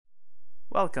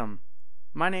Welcome.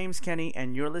 My name's Kenny,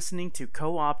 and you're listening to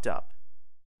Co-opt Up.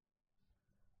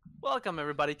 Welcome,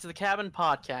 everybody, to the Cabin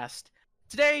Podcast.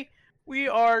 Today, we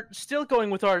are still going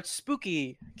with our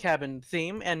spooky cabin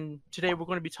theme, and today we're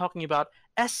going to be talking about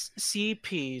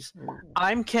SCPs.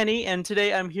 I'm Kenny, and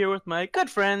today I'm here with my good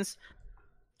friends,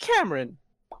 Cameron,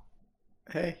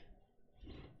 Hey.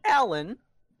 Alan,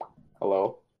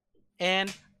 Hello.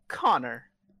 and Connor.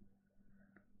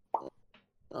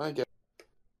 I get.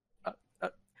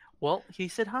 Well, he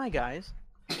said hi, guys.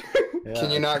 Yeah. Can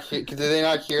you not hear? Did they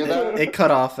not hear that? It cut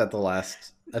off at the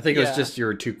last. I think it was Yeah. just you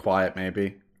were too quiet,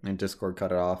 maybe, and Discord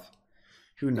cut it off.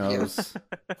 Who knows?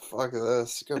 Fuck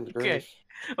this. Good grief.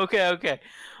 Okay.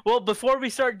 Well, before we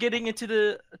start getting into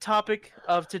the topic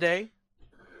of today,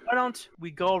 why don't we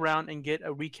go around and get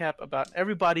a recap about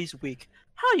everybody's week?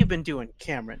 How you been doing,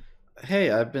 Cameron?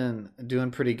 Hey, I've been doing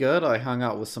pretty good. I hung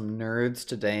out with some nerds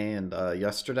today and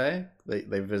yesterday.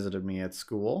 They visited me at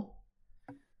school.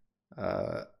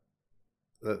 The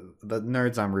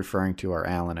nerds I'm referring to are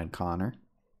Alan and Connor.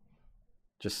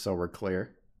 Just so we're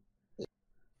clear.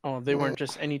 Oh, they weren't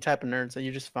just any type of nerds that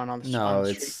you just found on the No, on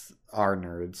the street. it's our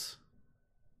nerds.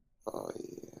 Oh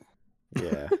yeah.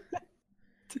 Yeah.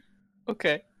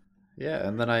 Okay. Yeah,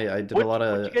 and then I did What- a lot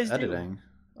what'd of you guys do? editing.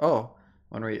 Oh,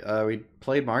 when we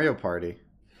played Mario Party.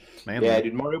 Mainly. Yeah,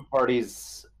 dude, Mario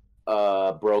Party's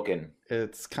broken.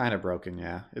 It's kind of broken,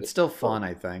 yeah. It's still fun,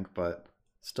 I think, but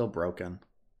still broken.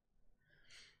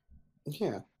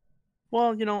 Yeah.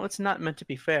 Well, it's not meant to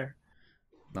be fair.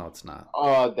 No, it's not.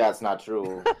 Oh, that's not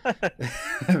true.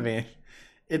 I mean,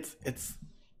 it's.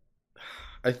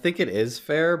 I think it is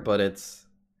fair, but it's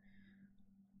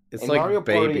In like Mario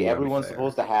baby Party, everyone's unfair.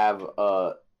 supposed to have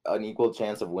an equal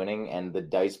chance of winning, and the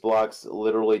dice blocks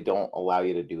literally don't allow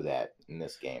you to do that in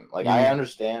this game. Like, I Yeah.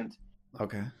 understand,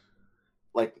 Okay.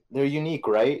 like, they're unique,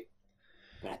 right?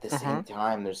 But at the Uh-huh. same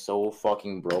time, they're so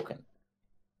fucking broken.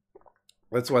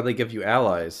 That's why they give you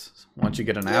allies. Once you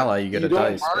get an Yeah, ally, you get a you don't-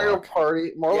 dice Mario block.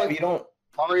 Party, more Yeah, like but you don't.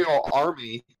 Mario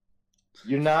Army.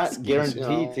 You're not Excuse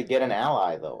guaranteed me. to get an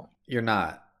ally, though. You're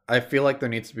not. I feel like there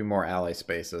needs to be more ally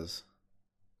spaces.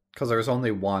 Because there's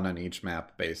only one on each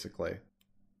map, basically.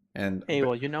 And Hey,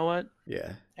 well, you know what?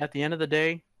 yeah. At the end of the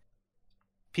day,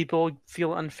 people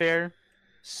feel unfair.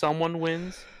 Someone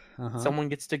wins, Uh-huh. someone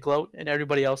gets to gloat, and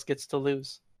everybody else gets to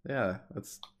lose. Yeah,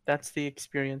 That's the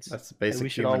experience that's that basic we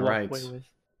should all human walk rights. away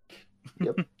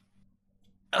with. Yep.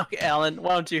 Okay, Alan,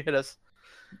 why don't you hit us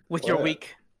with your What?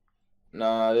 week? No,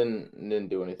 I didn't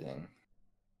do anything.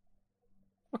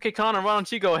 Okay, Connor, why don't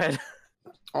you go ahead?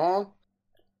 Oh,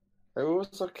 it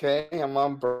was okay. I'm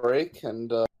on break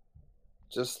and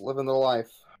just living the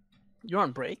life. You're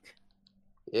on break?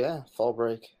 Yeah, fall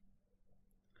break.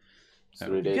 It's Yeah.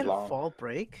 3 You days get a long. fall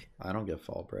break? I don't get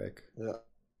fall break. Yeah.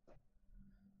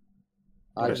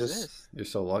 What I is just this? You're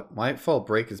so lucky. My fall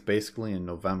break is basically in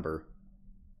November,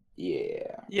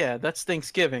 Yeah. Yeah, that's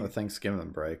Thanksgiving. a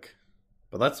Thanksgiving break.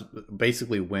 But that's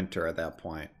basically winter at that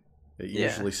point. It Yeah.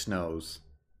 usually snows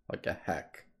like a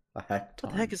heck What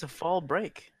ton. the heck is a fall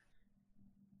break?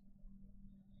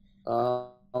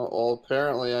 well,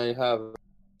 apparently I have.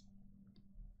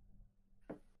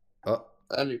 Oh,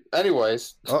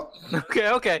 Anyways, oh,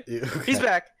 Okay. He's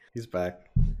back. He's back.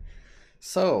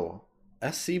 So,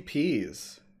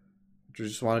 SCPs. Do you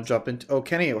just want to jump into? Oh,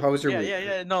 Kenny, how was your week?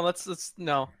 Yeah. No, let's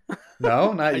no.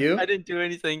 No, not you. I didn't do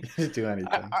anything. You didn't do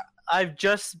anything. I've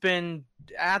just been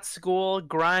at school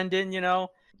grinding, Uh-huh.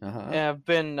 I've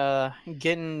been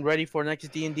getting ready for next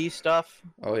D&D stuff.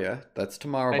 Oh yeah, that's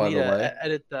tomorrow, I by need the to way.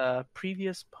 edit the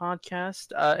previous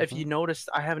podcast. If you Uh-huh. noticed,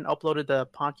 I haven't uploaded the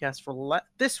podcast for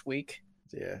this week.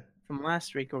 Yeah. From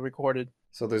last week, we recorded.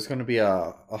 So there's going to be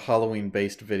a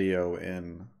Halloween-based video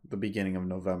in the beginning of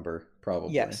November,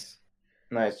 probably. Yes.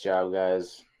 Nice job,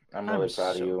 guys. I'm really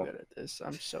proud so of you. good at this.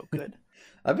 I'm so good.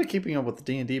 I've been keeping up with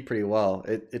D&D pretty well.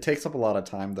 It takes up a lot of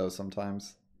time, though,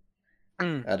 sometimes,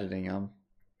 Mm. editing them.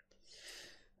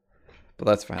 But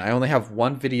that's fine. I only have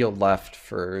one video left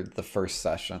for the first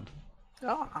session,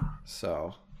 Ah,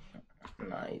 so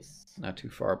Nice. not too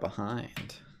far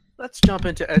behind. let's jump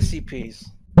into SCPs.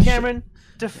 Cameron,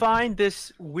 define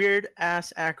this weird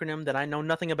ass acronym that I know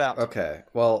nothing about. Okay,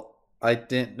 well, I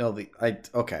didn't know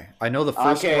I know the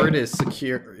first Okay. word is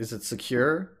secure. Is it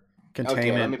secure?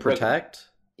 Containment, me break it. protect?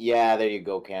 Yeah, there you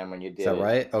go, Cameron. You did Is that it.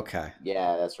 right? Okay.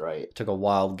 Yeah, that's right. Took a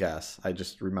wild guess. I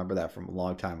just remember that from a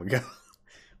long time ago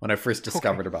when I first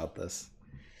discovered about this.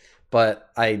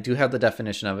 But I do have the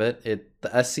definition of it. The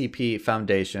SCP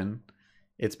Foundation.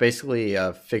 It's basically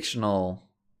a fictional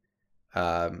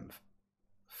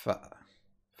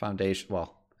foundation.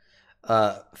 Well,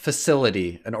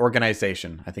 facility, an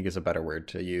organization, I think is a better word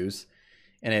to use.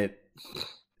 and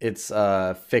it's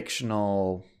a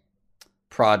fictional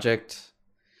project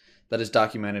that is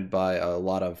documented by a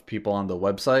lot of people on the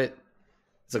website.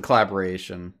 It's a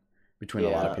collaboration between a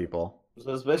lot of people.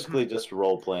 So it's basically just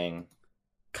role playing.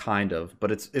 Kind of,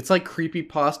 but it's like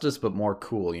creepypastas, but more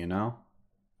cool, you know?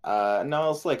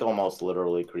 No, it's like almost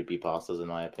literally creepypastas in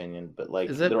my opinion, but like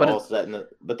Is it?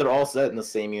 they're all set in the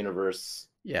same universe.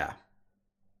 Yeah.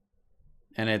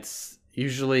 And it's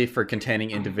usually for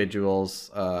containing individuals,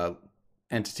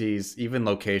 entities, even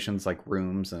locations like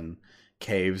rooms and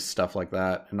caves, stuff like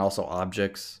that, and also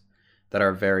objects that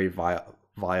are very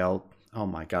vile. Oh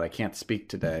my god, I can't speak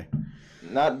today.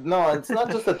 No, it's not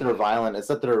just that they're violent, it's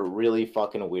that they're really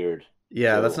fucking weird.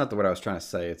 Yeah, that's not the word I was trying to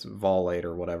say. It's volate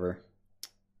or whatever.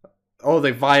 Oh,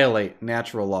 they violate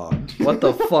natural law. What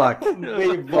the fuck?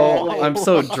 Oh, I'm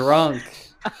so drunk.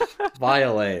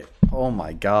 Violate. Oh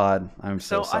my god. I'm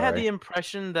so sorry. I had the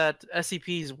impression that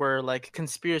SCPs were like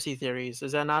conspiracy theories.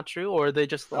 Is that not true? Or are they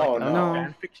just like no.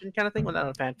 fan fiction kind of thing? Well, not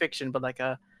a fan fiction, but like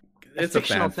it's a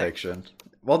fan fiction.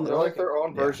 Well, they're like their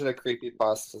own version of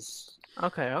creepypastas.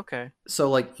 Okay. So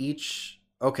like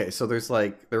so there's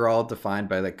like they're all defined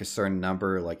by like a certain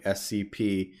number, like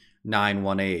SCP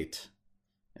 918.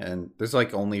 And there's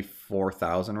like only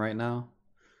 4,000 right now.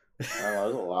 Oh,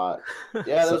 there's a lot.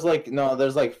 Yeah,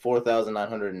 there's like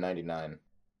 4,999.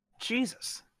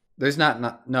 Jesus. There's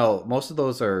no, most of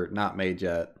those are not made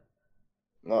yet.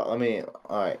 Well, all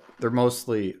right. They're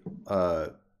mostly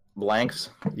Blanks?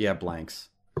 Yeah, blanks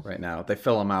right now. They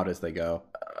fill them out as they go.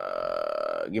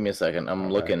 Give me a second. I'm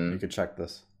looking. You could check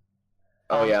this.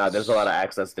 Oh yeah, there's a lot of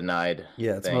access denied.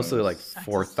 Yeah, it's mostly like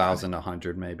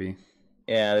 4,100 maybe.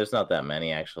 Yeah, there's not that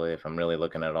many actually. If I'm really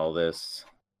looking at all this.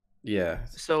 Yeah.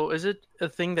 So is it a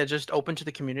thing that just open to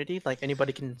the community? Like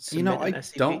anybody can submit an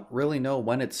SCP? Don't really know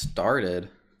when it started.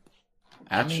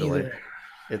 Actually,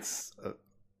 it's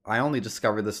I only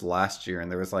discovered this last year,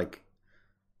 and there was like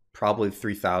probably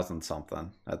 3,000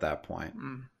 something at that point.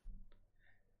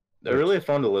 They're really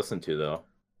fun to listen to, though.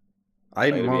 I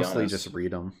mostly just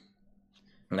read them.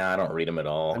 No, I don't read them at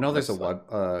all. I know there's a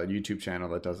YouTube channel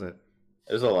that does it.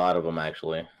 There's a lot of them,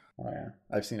 actually. Oh yeah,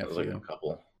 I've seen a few. Like a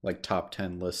couple. Like top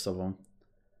 10 lists of them.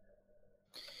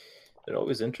 They're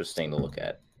always interesting to look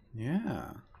at.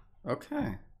 Yeah.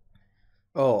 Okay.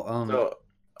 Oh,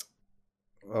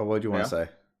 what do you want to say?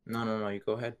 No, you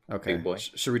go ahead. Okay. Big boy.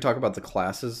 Should we talk about the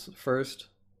classes first?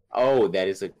 Oh, that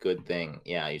is a good thing.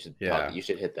 Yeah, you should. Yeah. You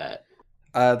should hit that.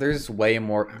 There's way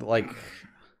more. Like,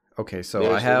 okay,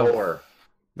 so I have. Lore.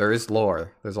 There is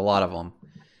lore. There's a lot of them,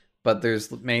 but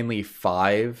there's mainly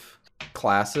 5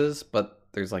 classes, but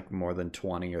there's like more than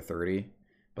 20 or 30.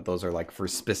 But those are like for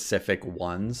specific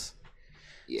ones.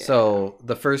 Yeah. So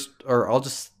the first, or I'll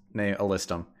just list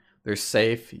them. There's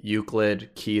Safe,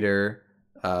 Euclid, Keter,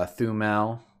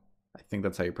 Thumel. I think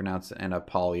that's how you pronounce it, and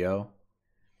Apollio.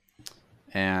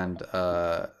 And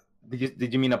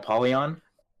did you mean Apollyon?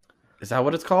 Is that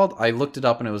what it's called? I looked it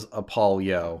up and it was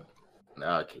Apollio.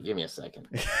 Okay, give me a second.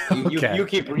 Okay. You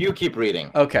keep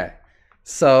reading. Okay.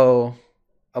 So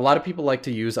a lot of people like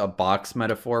to use a box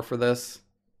metaphor for this.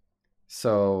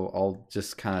 So I'll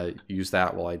just kind of use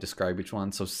that while I describe each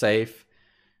one. So Safe,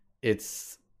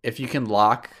 it's if you can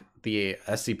lock the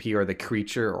SCP or the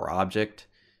creature or object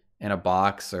in a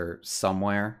box or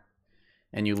somewhere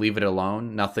and you leave it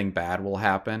alone, nothing bad will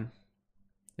happen.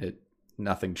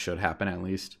 Nothing should happen, at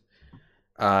least.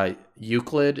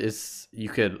 Euclid is you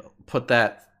could put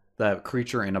that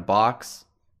creature in a box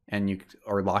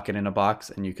or lock it in a box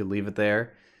and you could leave it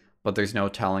there, but there's no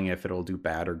telling if it'll do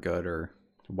bad or good or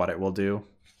what it will do.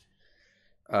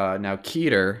 Now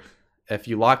Keter, if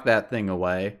you lock that thing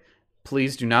away,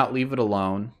 please do not leave it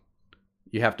alone.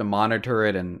 You have to monitor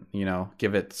it and,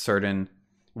 give it certain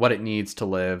what it needs to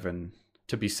live and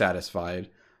to be satisfied,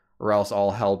 or else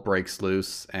all hell breaks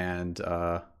loose and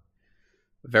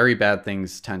very bad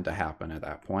things tend to happen at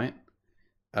that point.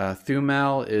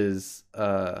 Thumel is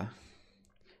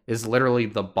literally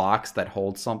the box that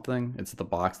holds something. It's the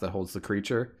box that holds the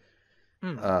creature.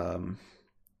 And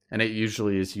it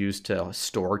usually is used to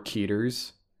store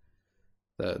Keters,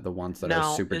 the ones that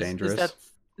are super dangerous.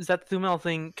 Is that Thumel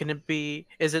thing?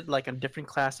 Is it like a different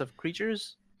class of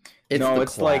creatures?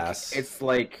 It's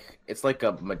like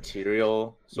a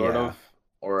material sort of,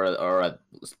 or a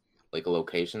like a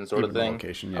location sort of thing.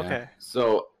 Location, yeah. Okay.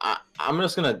 So I'm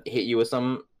just gonna hit you with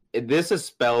some. This is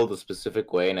spelled a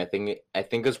specific way, and I think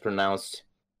it's pronounced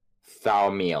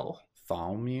Thaumiel.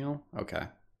 Thaumiel? Okay,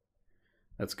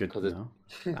 that's good to know.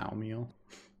 Thaumiel.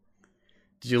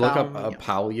 Did you look up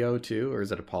Apollio too, or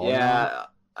is it Apollyon? Yeah,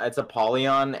 it's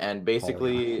Apollyon, and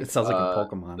basically it sounds like a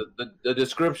Pokemon. The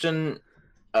description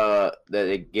that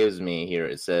it gives me here.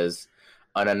 It says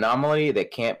an anomaly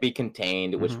that can't be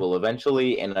contained, which will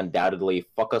eventually and undoubtedly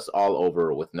fuck us all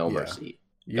over with no mercy.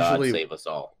 God Usually, save us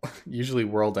all. Usually,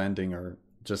 world ending or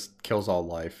just kills all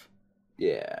life.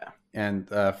 Yeah. And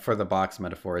for the box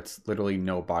metaphor, it's literally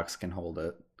no box can hold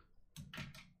it.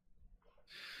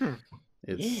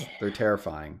 They're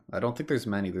terrifying. I don't think there's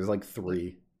many. There's like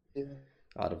 3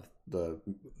 out of the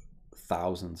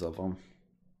thousands of them.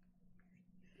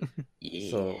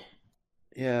 So,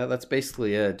 yeah, that's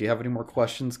basically it. Do you have any more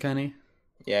questions, Kenny?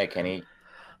 Yeah, Kenny.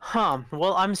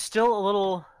 Well, I'm still a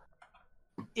little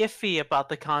iffy about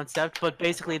the concept, but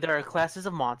basically there are classes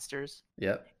of monsters.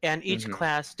 Yep. And each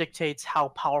class dictates how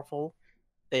powerful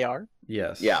they are.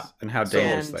 Yes. Yeah. And how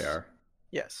dangerous they are.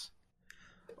 Yes.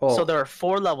 Oh, So there are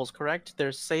 4 levels, correct?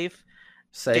 There's safe,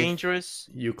 dangerous,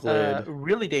 Euclid,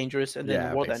 really dangerous, and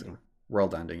then world ending.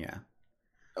 World ending, yeah.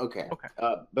 Okay.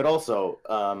 But also,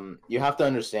 you have to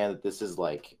understand that this is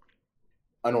like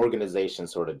an organization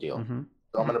sort of deal.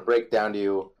 So I'm going to break down to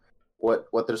you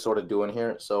what they're sort of doing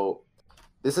here. So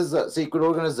this is a secret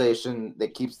organization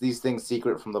that keeps these things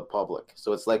secret from the public.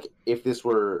 So it's like if this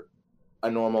were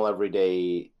a normal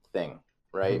everyday thing,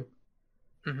 right?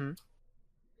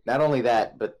 Not only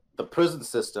that, but the prison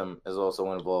system is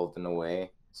also involved in a way,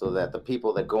 so that the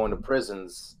people that go into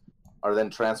prisons are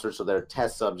then transferred to their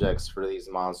test subjects for these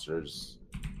monsters.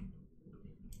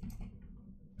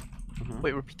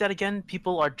 Wait, repeat that again?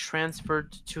 People are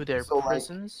transferred to their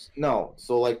prisons?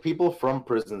 So like people from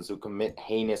prisons who commit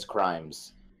heinous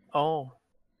crimes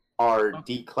are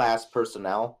D-class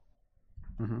personnel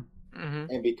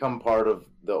and become part of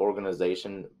the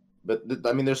organization. But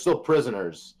I mean, they're still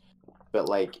prisoners. But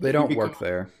like they don't work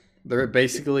there. They're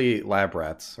basically lab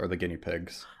rats or the guinea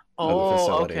pigs. of the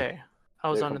facility. Okay. I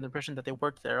was under the impression that they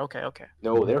worked there. Okay.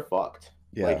 No, they're fucked.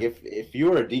 Yeah. Like if you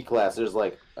were a D class, there's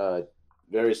like a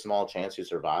very small chance you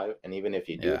survive, and even if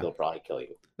you do, they'll probably kill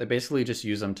you. They basically just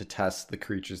use them to test the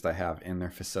creatures they have in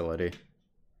their facility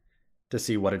to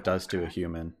see what it does to a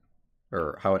human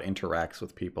or how it interacts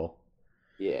with people.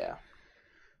 Yeah.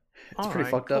 It's pretty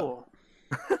fucked up.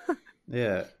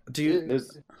 Yeah. Do you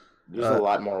There's a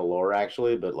lot more lore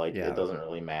actually, but like yeah, it doesn't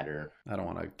really matter. I don't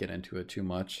want to get into it too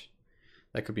much.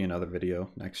 That could be another video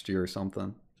next year or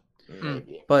something.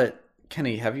 Maybe. But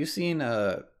Kenny, have you seen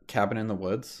Cabin in the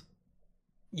Woods?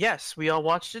 Yes, we all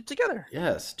watched it together.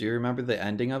 Yes. Do you remember the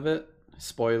ending of it?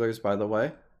 Spoilers, by the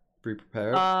way. Be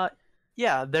prepared.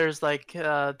 Yeah, there's like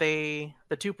the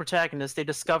two protagonists, they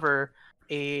discover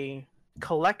a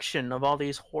collection of all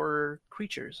these horror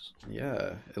creatures.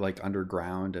 Yeah, like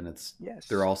underground, and it's yes,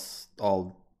 they're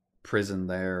all prisoned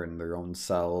there in their own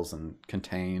cells and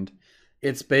contained.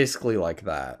 It's basically like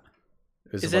that.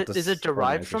 Is it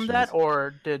derived from that,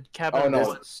 or did Cabin in the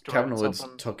Woods? Cabin in the Woods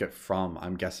took it from,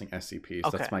 I'm guessing, SCPs.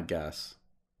 Okay. That's my guess.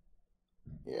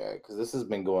 Yeah, because this has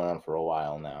been going on for a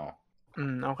while now.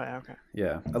 Okay.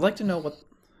 Yeah, I'd like to know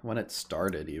when it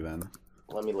started, even.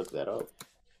 Let me look that up.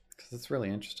 Because it's really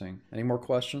interesting. Any more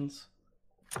questions?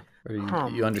 Or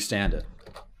you understand it?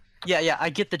 Yeah, I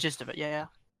get the gist of it. Yeah.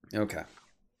 Okay.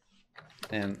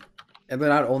 And they're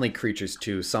not only creatures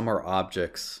too. Some are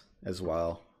objects as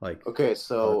well. Like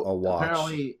so a watch.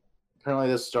 Apparently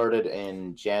this started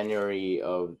in January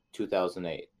of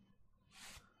 2008.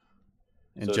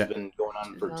 So it's been going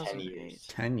on for 10 years.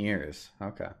 10 years.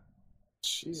 Okay.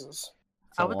 Jesus.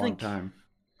 It's a long time.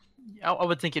 I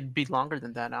would think it'd be longer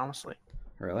than that, honestly.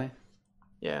 Really?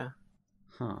 Yeah.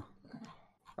 Huh.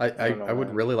 I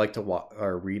would really like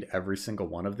to read every single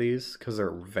one of these because they're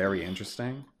very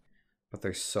interesting, but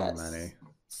there's so many.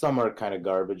 Some are kind of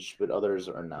garbage, but others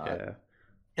are not. Yeah.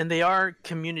 And they are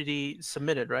community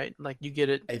submitted, right? Like you get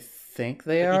it. I think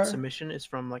they are. Each submission is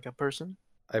from like a person.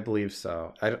 I believe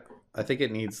so. I think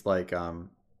it needs like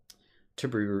to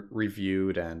be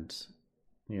reviewed and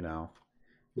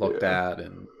looked at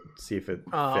and see if it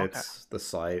fits the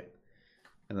site,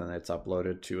 and then it's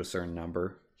uploaded to a certain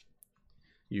number.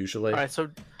 Usually. All right,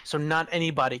 so not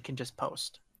anybody can just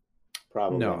post.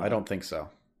 Probably. No, I don't think so.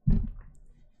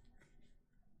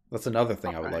 That's another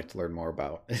thing I would like to learn more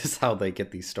about is how they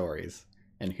get these stories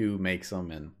and who makes them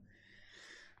and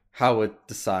how it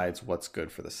decides what's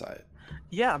good for the site.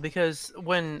 Yeah, because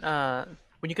when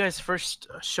you guys first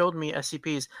showed me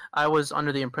SCPs, I was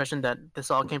under the impression that this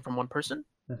all came from one person.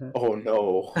 Oh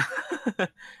no.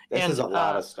 This is a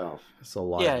lot of stuff. It's a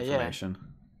lot of information.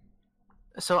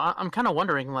 So I'm kind of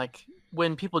wondering, like,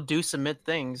 when people do submit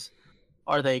things,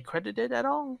 are they credited at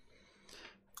all?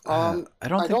 I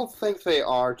don't think they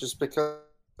are, just because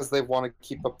they want to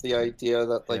keep up the idea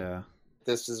that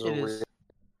this is real.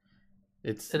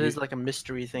 It is like a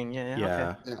mystery thing.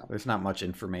 Yeah. There's not much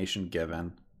information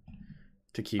given.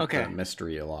 to keep the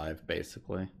mystery alive,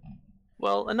 basically.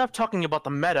 Well, enough talking about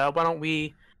the meta. Why don't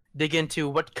we dig into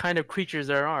what kind of creatures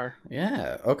there are?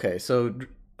 Yeah. Okay. So,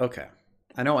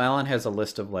 I know Alan has a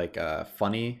list of like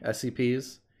funny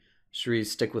SCPs. Should we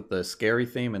stick with the scary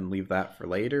theme and leave that for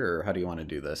later, or how do you want to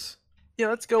do this? Yeah,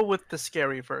 let's go with the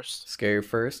scary first. Scary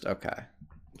first? Okay.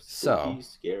 So,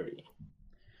 scary.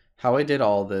 How I did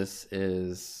all this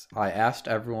is I asked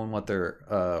everyone what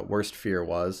their worst fear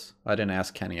was. I didn't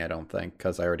ask Kenny, I don't think,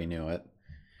 because I already knew it.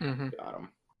 Mm-hmm. Got him.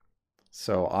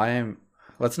 So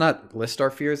let's not list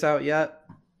our fears out yet,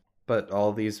 but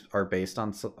all these are based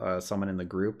on someone in the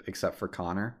group, except for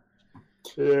Connor.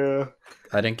 Yeah.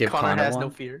 I didn't give Connor has one. No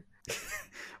fear.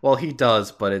 Well, he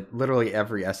does, but literally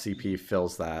every SCP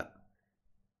fills that.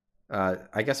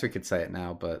 I guess we could say it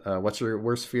now, but what's your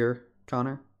worst fear,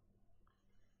 Connor?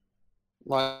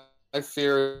 My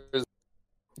fear is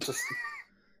just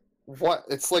what?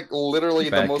 It's like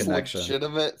literally Bad the most connection.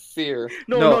 legitimate fear.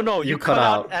 No. You cut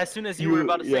out as soon as you were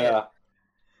about to say it.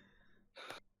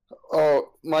 Oh,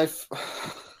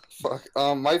 fuck.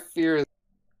 My fear is.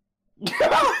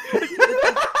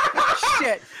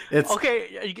 Shit.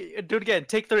 Okay. Do it again.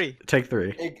 Take 3. Take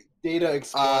 3. Data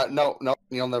explain. No.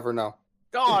 You'll never know.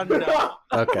 Oh no.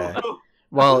 Okay.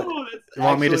 Well, you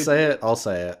want me to say it? I'll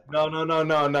say it. No.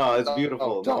 It's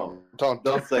beautiful. Don't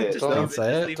say it. Don't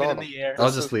say it. Leave it in the air. I'll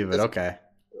just leave it. Okay.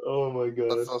 Oh my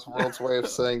god. That's the world's way of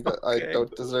saying that I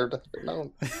don't deserve to be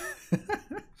known.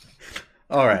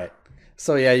 All right.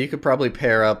 So yeah, you could probably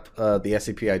pair up the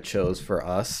SCP I chose for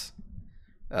us.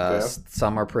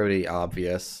 Some are pretty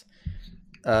obvious.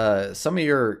 Some of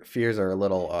your fears are a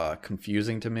little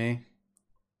confusing to me.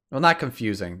 Well, not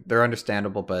confusing. They're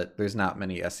understandable, but there's not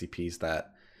many SCPs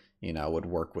that, would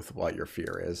work with what your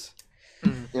fear is.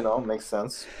 Makes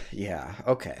sense. Yeah,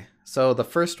 okay. So the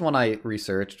first one I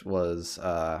researched was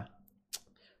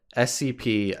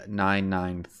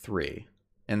SCP-993.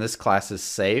 And this class is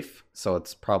safe, so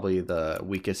it's probably the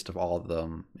weakest of all of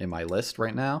them in my list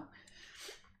right now.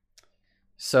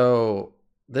 So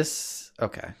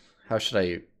okay. How should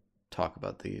I talk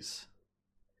about these?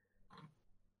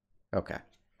 Okay.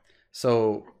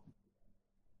 So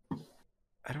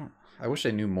I wish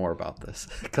I knew more about this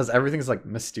because everything's like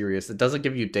mysterious. It doesn't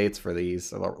give you dates for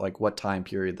these, or like what time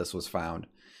period this was found.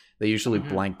 They usually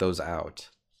blank those out,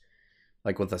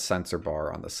 like with a censor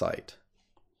bar on the site.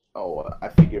 Oh, I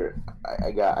figured.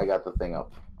 I got the thing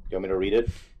up. Do you want me to read it?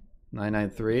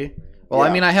 993. Well, yeah.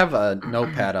 I mean, I have a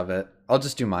notepad of it. I'll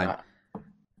just do mine.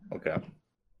 Okay.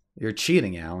 You're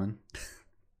cheating, Alan.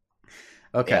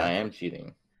 Okay. Yeah, I am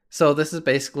cheating. So this is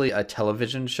basically a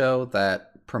television show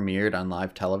that premiered on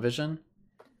live television.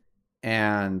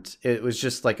 And it was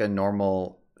just like a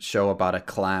normal show about a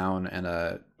clown and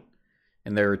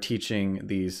they were teaching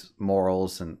these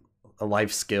morals and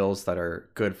life skills that are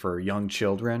good for young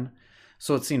children.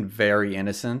 So it seemed very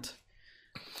innocent.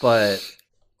 But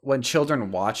when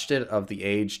children watched it of the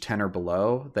age 10 or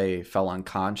below, they fell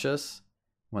unconscious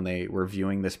when they were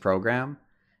viewing this program.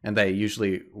 And they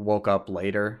usually woke up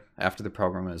later after the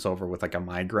program was over with like a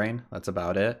migraine. That's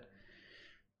about it.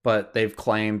 But they've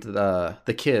claimed,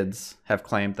 the kids have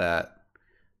claimed that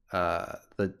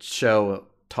the show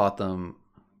taught them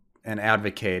and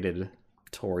advocated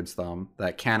towards them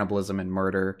that cannibalism and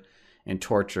murder and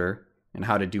torture and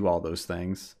how to do all those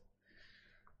things.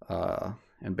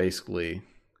 And basically,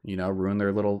 ruin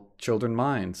their little children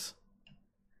minds.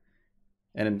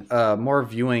 And more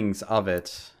viewings of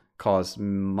it caused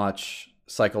much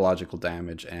psychological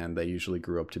damage, and they usually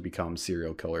grew up to become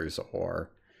serial killers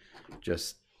or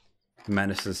just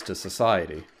menaces to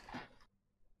society,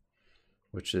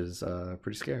 which is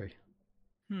pretty scary.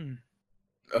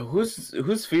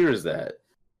 Whose fear is that?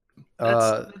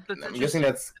 I'm guessing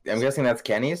that's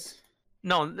Kenny's.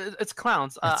 No, it's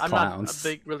clowns. I'm clowns.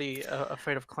 not really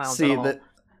afraid of clowns. See, at all.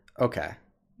 Okay,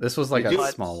 this was like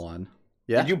a small one.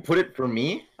 Yeah, did you put it for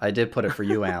me? I did put it for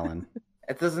you, Alan.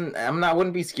 It doesn't. I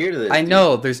wouldn't be scared of this. I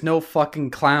know. There's no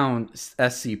fucking clown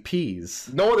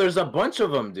SCPs. No, there's a bunch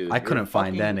of them, dude. I couldn't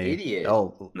find any. Idiot.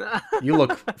 Oh, you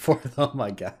look for them,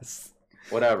 I guess.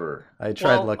 Whatever. I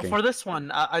tried looking. For this one,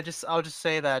 I'll just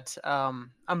say that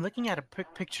I'm looking at a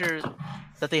picture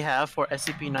that they have for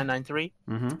SCP-993.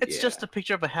 It's just a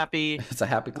picture of a happy. It's a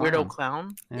happy clown. Weirdo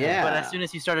clown. Yeah. But as soon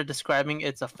as you started describing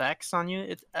its effects on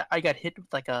you, I got hit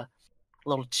with like a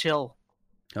little chill.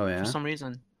 Oh yeah. For some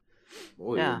reason.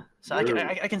 Boy, yeah. So I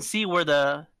can see where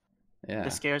the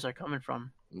scares are coming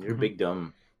from. You're big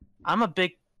dumb. I'm a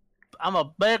big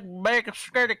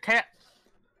scaredy cat.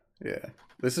 Yeah.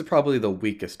 This is probably the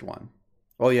weakest one.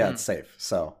 Well, yeah, it's safe.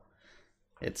 So,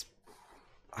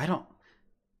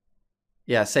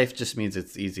 Yeah, safe just means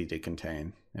it's easy to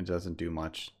contain. It doesn't do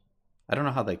much. I don't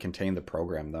know how they contain the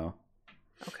program though.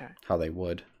 Okay. How they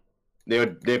would.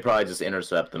 They probably just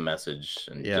intercept the message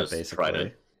and just basically try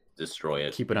to destroy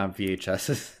it. Keep it on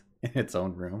VHS in its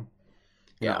own room.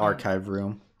 In an archive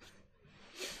room.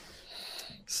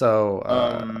 So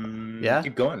yeah.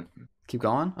 Keep going. Keep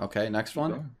going? Okay, next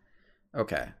one. Going.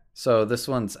 Okay. So this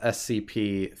one's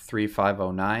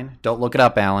SCP-3509. Don't look it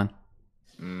up, Alan.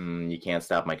 You can't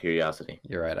stop my curiosity.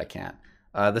 You're right, I can't.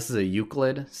 This is a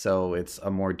Euclid, so it's a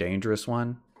more dangerous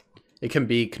one. It can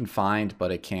be confined,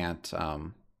 but it can't.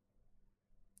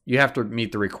 You have to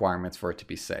meet the requirements for it to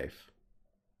be safe.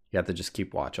 You have to just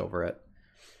keep watch over it.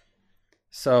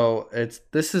 So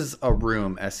this is a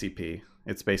room SCP.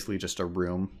 It's basically just a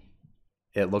room.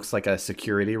 It looks like a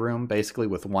security room, basically,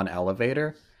 with one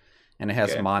elevator. And it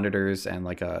has monitors and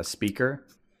like a speaker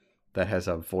that has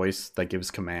a voice that gives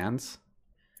commands.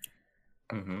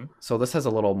 Mm-hmm. So this has a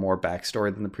little more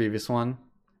backstory than the previous one.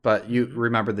 But you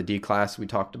remember the D class we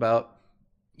talked about?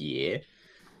 Yeah.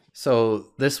 So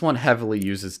this one heavily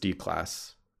uses D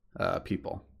class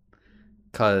people.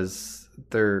 Because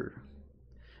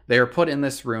they are put in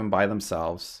this room by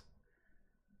themselves.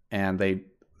 And they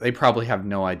probably have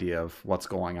no idea of what's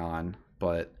going on.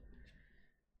 But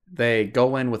they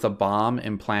go in with a bomb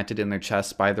implanted in their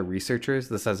chest by the researchers.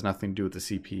 This has nothing to do with the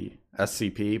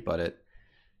SCP, but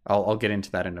I'll get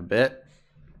into that in a bit.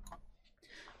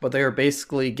 But they are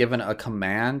basically given a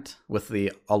command with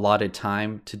the allotted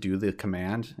time to do the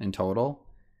command in total.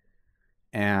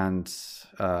 And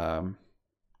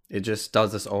it just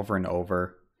does this over and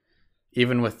over.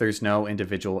 Even with there's no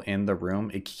individual in the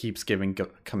room, it keeps giving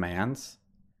commands.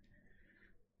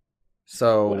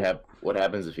 So what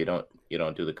happens if you don't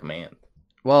do the command?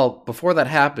 Well, before that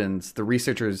happens, the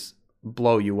researchers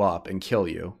blow you up and kill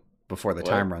you before the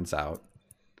time runs out.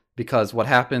 Because what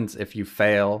happens if you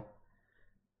fail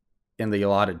in the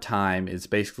allotted time is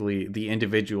basically the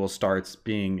individual starts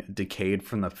being decayed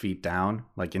from the feet down,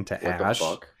 like into ash.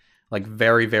 Like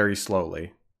very, very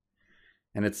slowly.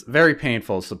 And it's very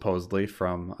painful, supposedly,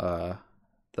 from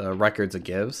the records it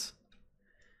gives.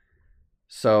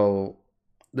 So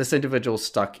this individual's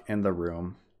stuck in the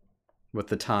room with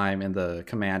the time and the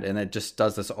command, and it just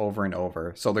does this over and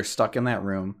over. So they're stuck in that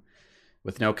room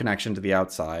with no connection to the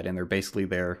outside, and they're basically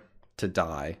there to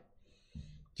die,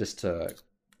 just to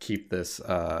keep this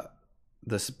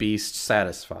this beast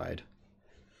satisfied.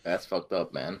 That's fucked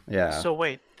up, man. Yeah. So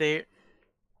wait,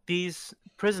 these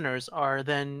prisoners are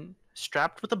then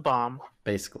strapped with a bomb,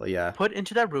 basically, yeah, put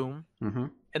into that room, mm-hmm.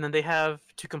 and then they have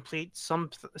to complete some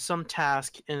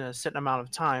task in a certain amount of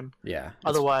time. Yeah.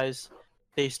 Otherwise,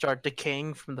 they start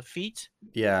decaying from the feet.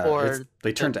 Yeah, or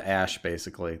they turn to ash.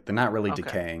 Basically, they're not really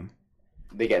decaying.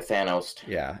 They get Thanos'd.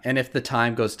 Yeah, and if the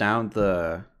time goes down,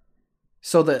 the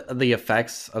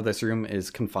effects of this room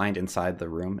is confined inside the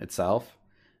room itself.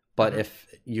 But if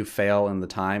you fail in the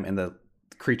time and the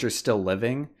creature's still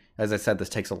living, as I said, this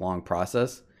takes a long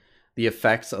process. The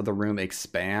effects of the room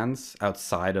expands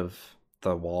outside of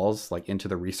the walls, like into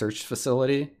the research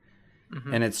facility,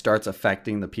 and it starts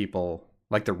affecting the people,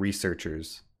 like the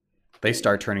researchers. They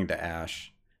start turning to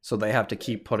ash, so they have to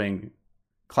keep putting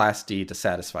Class D to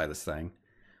satisfy this thing,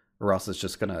 or else it's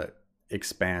just gonna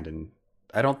expand. And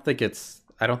I don't think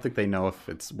they know if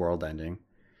it's world ending.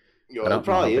 Yo, I don't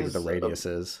know how big the radius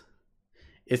is.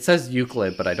 It says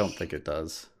Euclid, but I don't think it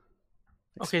does.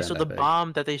 Okay, so the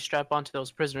bomb that they strap onto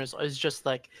those prisoners is just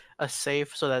like a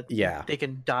safe so that they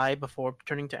can die before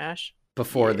turning to ash?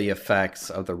 Before the effects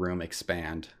of the room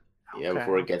expand. Yeah,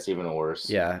 before it gets even worse.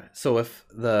 Yeah, so if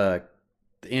the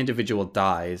individual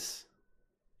dies,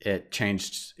 it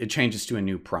changes to a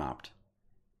new prompt.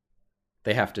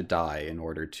 They have to die in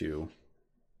order to...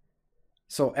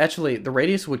 So actually, the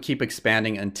radius would keep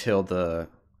expanding until the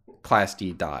Class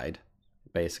D died,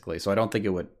 basically. So I don't think it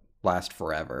would last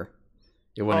forever.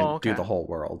 It wouldn't do the whole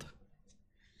world.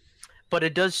 But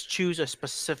it does choose a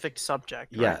specific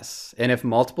subject, right? Yes. And if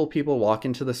multiple people walk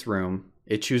into this room,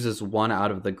 it chooses one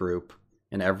out of the group,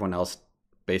 and everyone else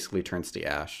basically turns to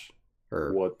ash.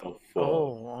 What the fuck?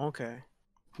 Oh, okay.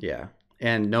 Yeah.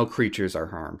 And no creatures are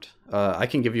harmed. I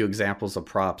can give you examples of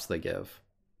props they give.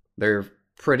 They're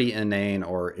pretty inane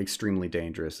or extremely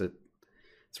dangerous.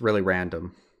 It's really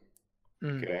random.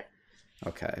 Okay.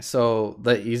 Okay, so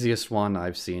the easiest one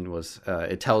I've seen was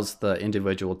it tells the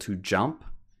individual to jump,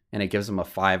 and it gives them a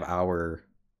 5-hour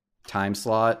time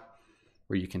slot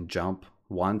where you can jump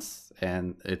once,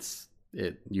 and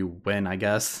you win, I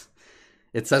guess.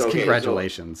 It says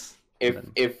congratulations. So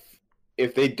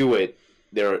if they do it,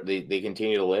 they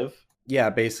continue to live? Yeah,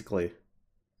 basically.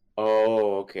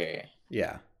 Oh, okay.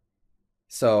 Yeah.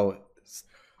 So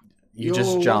you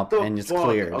just jump and it's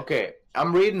cleared. Okay,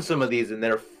 I'm reading some of these and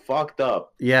they're fucked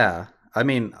up. Yeah, I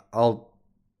mean, I'll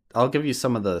give you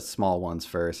some of the small ones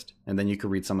first, and then you can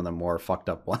read some of the more fucked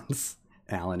up ones,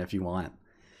 Alan, if you want.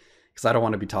 Because I don't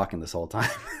want to be talking this whole time.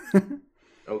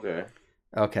 Okay.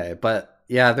 Okay, but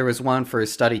yeah, there was one for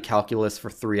study calculus for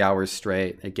 3 hours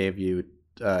straight. It gave you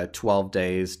 12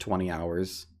 days, 20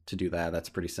 hours to do that. That's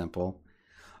pretty simple.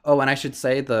 Oh, and I should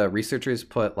say the researchers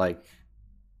put like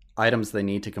items they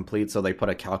need to complete, so they put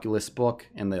a calculus book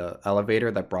in the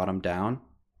elevator that brought them down.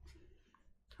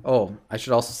 Oh, I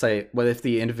should also say, what if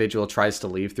the individual tries to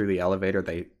leave through the elevator,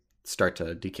 they start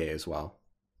to decay as well.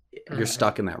 You're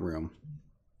stuck in that room.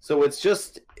 So it's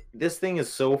just, this thing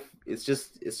is so, it's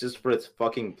just for its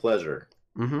fucking pleasure.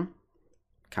 Mm-hmm.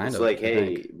 Kind it's of. like,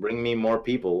 hey, bring me more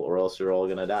people or else you're all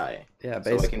gonna die. Yeah,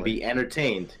 basically. So I can be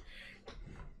entertained.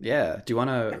 Yeah. Do you want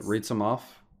to read some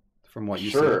off from what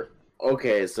you Sure.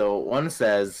 Okay, so one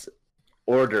says,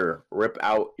 order, rip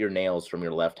out your nails from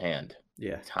your left hand.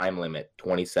 Yeah. Time limit,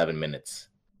 27 minutes.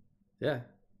 Yeah.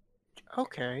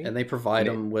 Okay. And they provide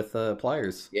them with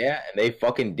pliers. Yeah, and they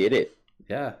fucking did it.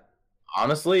 Yeah.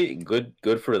 Honestly, good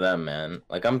for them, man.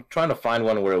 Like, I'm trying to find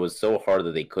one where it was so hard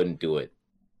that they couldn't do it.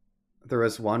 There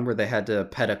was one where they had to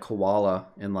pet a koala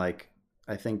in, like,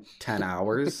 I think 10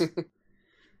 hours.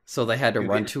 So they had to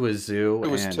run to a zoo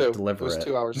and deliver it. It was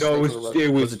 2 hours. No,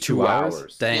 it was 2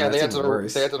 hours. Dang, yeah, that's they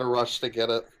had to rush to get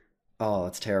it. Oh,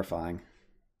 that's terrifying.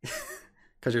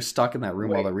 Because you're stuck in that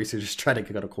room while the researchers try to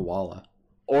get a koala.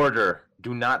 Order.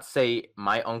 Do not say,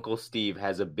 my Uncle Steve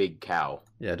has a big cow.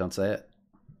 Yeah, don't say it.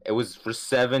 It was for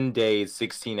 7 days,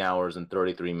 16 hours, and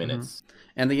 33 minutes. Mm-hmm.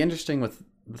 And the interesting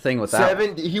thing with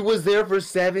that... He was there for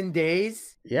 7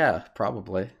 days? Yeah,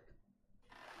 probably.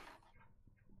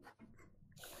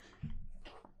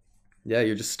 Yeah,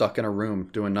 you're just stuck in a room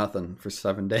doing nothing for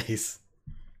 7 days.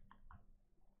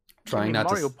 Trying not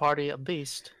Mario Party at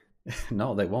least.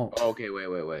 No, they won't. Okay,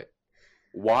 wait.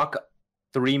 Walk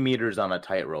 3 meters on a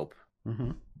tightrope.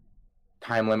 Mm-hmm.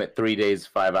 Time limit 3 days,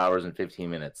 5 hours, and 15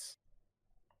 minutes.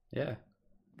 Yeah.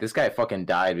 This guy fucking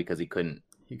died because he couldn't.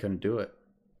 He couldn't do it.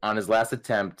 On his last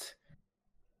attempt,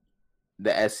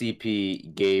 the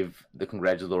SCP gave the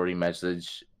congratulatory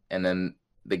message, and then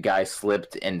the guy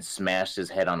slipped and smashed his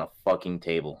head on a fucking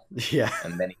table. Yeah.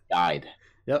 And then he died.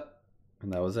 Yep.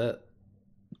 And that was it.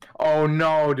 Oh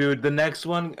no, dude. The next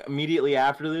one immediately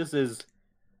after this is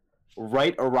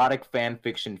write erotic fan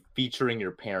fiction featuring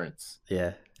your parents.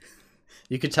 Yeah.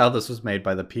 You could tell this was made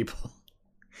by the people.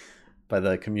 By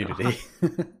the community.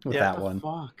 With that one.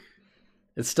 Fuck?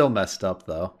 It's still messed up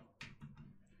though.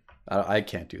 I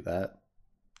can't do that.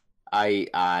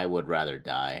 I would rather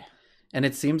die. And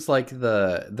it seems like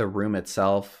the room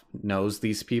itself knows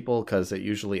these people because it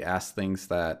usually asks things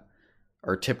that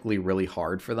are typically really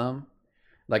hard for them.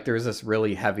 Like there was this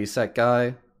really heavy set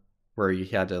guy where you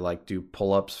had to like do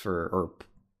pull-ups or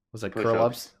was it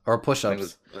curl-ups? Or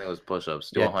push-ups. I think it was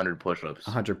push-ups. Do 100 push-ups.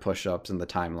 100 push-ups in the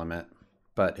time limit.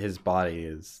 But his body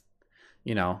is,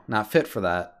 not fit for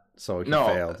that. So he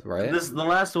failed, right? The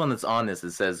last one that's on this,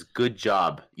 it says, good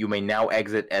job. You may now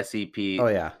exit SCP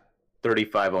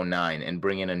 3509 and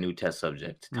bring in a new test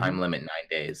subject. Time limit 9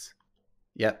 days.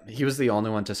 Yep. He was the only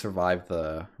one to survive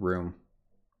the room.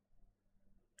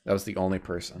 That was the only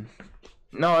person.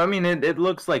 No, I mean, it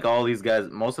looks like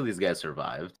most of these guys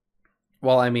survived.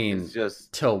 Well, I mean, it's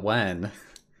just... till when?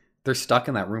 They're stuck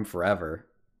in that room forever.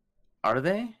 Are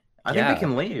they? I think they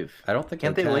can leave. I don't think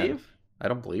Can't they leave? I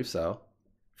don't believe so.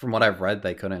 From what I've read,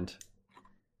 they couldn't.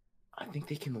 I think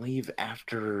they can leave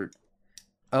after...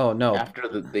 Oh, no.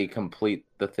 After they complete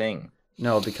the thing.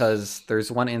 No, because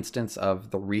there's one instance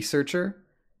of the researcher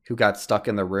who got stuck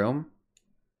in the room.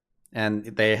 And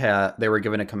they were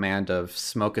given a command of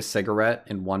smoke a cigarette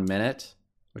in 1 minute,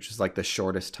 which is like the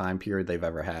shortest time period they've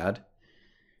ever had.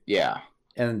 Yeah.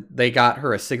 And they got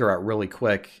her a cigarette really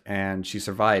quick, and she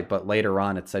survived. But later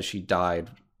on, it says she died.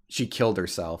 She killed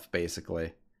herself,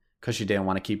 basically, because she didn't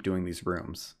want to keep doing these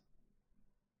rooms.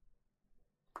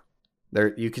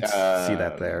 There, you could see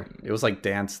that there. It was like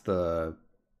I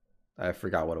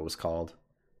forgot what it was called.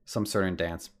 Some certain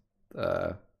dance.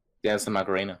 Dance the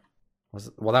Macarena.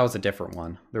 Well, that was a different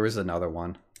one. There was another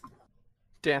one.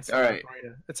 Dance. All right.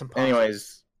 It's impossible.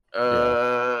 Anyways,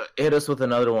 hit us with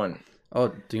another one.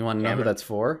 Oh, do you want to know who that's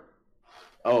for?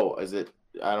 Oh, is it?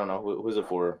 I don't know. Who's it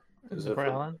for? Is it for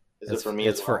Alan? Is it for me?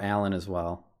 It's for Alan as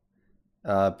well.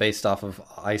 Based off of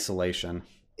isolation.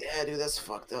 Yeah, dude, that's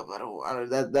fucked up. I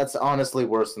don't. That's honestly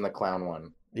worse than the clown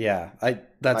one. Yeah,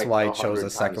 that's why I chose the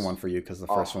second one for you, because the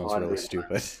first one was really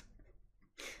stupid.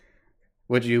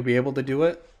 Would you be able to do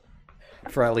it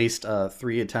for at least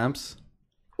 3 attempts?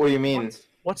 What do you mean?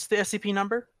 What's the SCP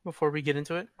number before we get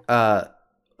into it?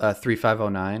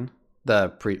 3509,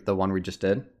 the one we just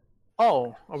did.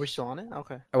 Oh, are we still on it?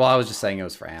 Okay. Well, I was just saying it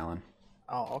was for Alan.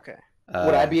 Oh, okay.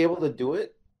 Would I be able to do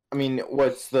it? I mean,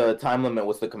 what's the time limit?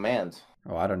 What's the command?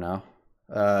 Oh, I don't know.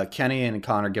 Kenny and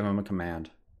Connor, give him a command.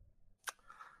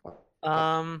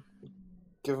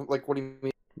 Give him, like, what do you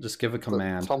mean? Just give a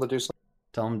command. Tell him to do something.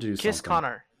 Tell him to do Kiss something.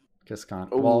 Connor. Kiss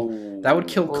Connor. Ooh. Well, that would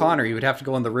kill Connor. He would have to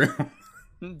go in the room.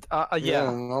 Yeah.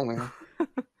 No, man.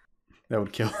 That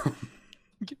would kill him.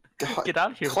 Get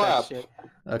out of here Clap. with that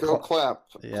shit. Go clap.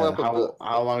 Yeah. Clap a bit.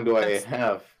 How long do I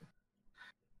have?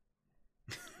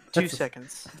 2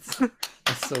 seconds.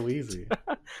 That's so easy.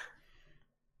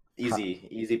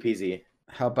 Easy peasy.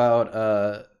 How about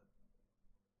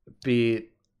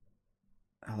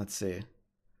let's see.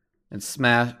 In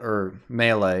Smash or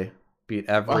Melee, beat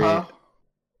every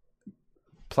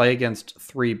play against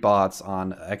 3 bots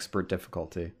on expert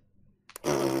difficulty.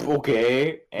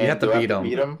 Okay. And you have to beat them.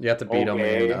 them. You have to beat them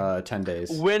in 10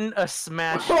 days. Win a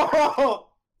Smash.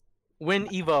 Win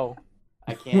Evo.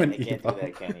 I can't do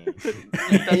that, Kenny.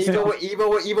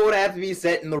 Evo would have to be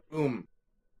set in the room.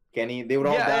 Kenny, they would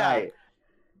all die.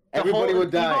 Everybody would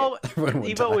die.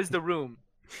 Evo is the room.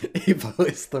 Evo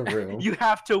is the room. You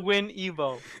have to win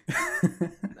Evo.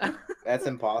 That's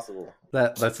impossible.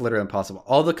 That's literally impossible.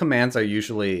 All the commands are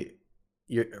usually,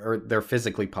 they're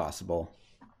physically possible.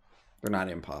 They're not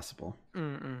impossible.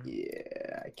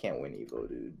 Yeah, I can't win Evo,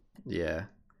 dude. Yeah.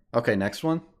 Okay, next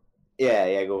one?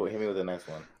 Yeah, go hit me with the next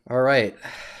one. All right.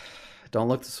 Don't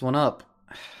look this one up.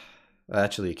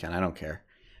 Actually, you can. I don't care.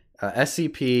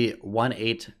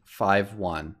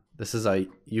 SCP-1851. This is a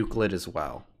Euclid as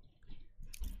well.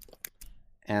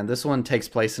 And this one takes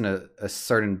place in a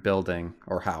certain building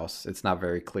or house. It's not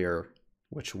very clear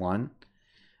which one.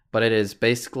 But it is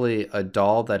basically a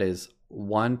doll that is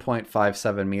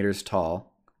 1.57 meters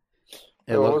tall.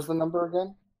 What was the number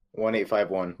again?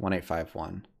 1851.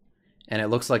 1851. And it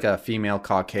looks like a female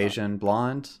Caucasian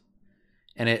blonde.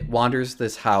 And it wanders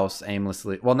this house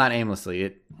aimlessly. Well, not aimlessly.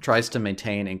 It tries to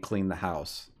maintain and clean the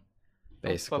house,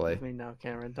 basically. Don't fuck with me now,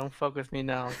 Cameron. Don't fuck with me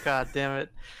now. God damn it.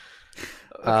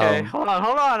 Okay, hold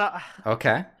on.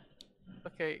 Okay.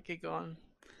 Okay, keep going.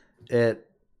 It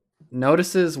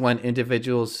notices when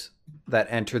individuals that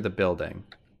enter the building.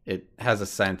 It has a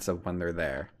sense of when they're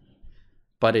there.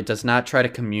 But it does not try to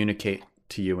communicate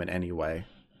to you in any way.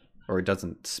 Or it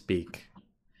doesn't speak.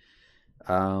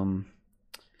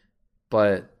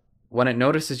 But when it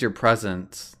notices your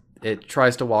presence, it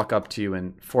tries to walk up to you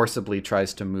and forcibly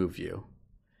tries to move you.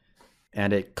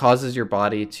 And it causes your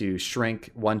body to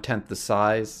shrink 1/10 the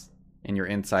size, and your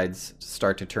insides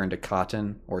start to turn to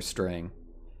cotton or string.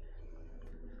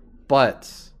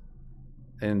 But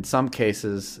in some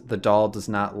cases, the doll does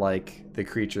not like the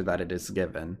creature that it is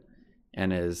given,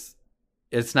 and it's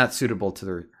not suitable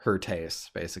to her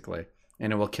taste, basically.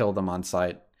 And it will kill them on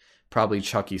sight, probably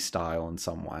Chucky style in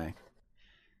some way.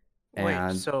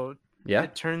 Wait, so yeah,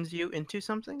 it turns you into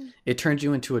something? It turns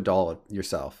you into a doll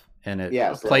yourself, and it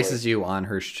places you on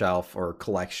her shelf or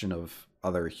collection of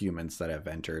other humans that have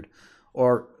entered,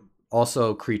 or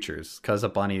also creatures, because a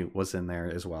bunny was in there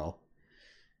as well.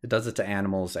 It does it to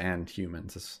animals and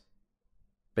humans. It's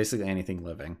basically anything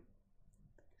living.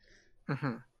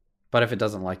 Mm-hmm. But if it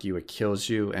doesn't like you, it kills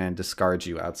you and discards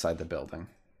you outside the building.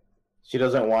 She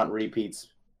doesn't want repeats.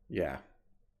 Yeah.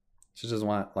 She doesn't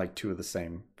want like 2 of the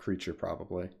same creature,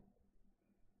 probably.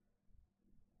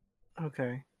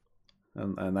 Okay.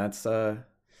 And that's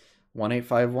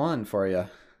 1851 for you.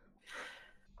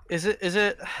 Is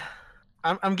it?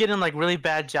 I'm getting like really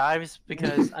bad jives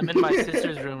because I'm in my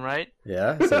sister's room, right?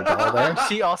 Yeah. Is there a doll there?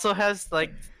 She also has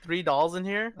like 3 dolls in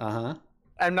here. Uh-huh.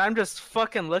 And I'm just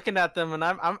fucking looking at them, and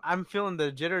I'm feeling the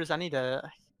jitters. I need to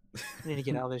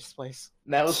get out of this place.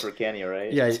 That was for Kenny,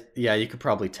 right? Yeah. You could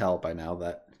probably tell by now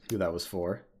who that was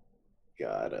for.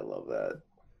 God, I love that.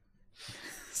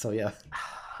 So yeah.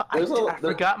 I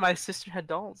forgot my sister had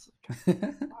dolls.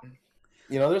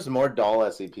 There's more doll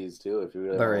SCPs too. If you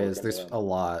really there's a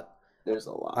lot. There's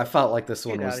a lot. I felt like this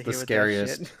one was the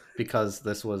scariest because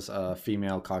this was a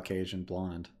female Caucasian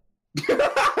blonde.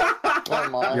 Oh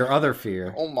my. Your other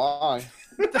fear. Oh my.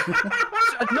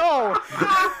 No.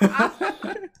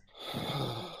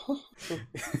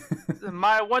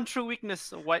 My one true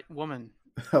weakness: a white woman.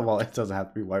 Well, it doesn't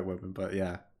have to be white women, but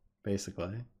yeah,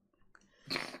 basically.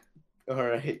 All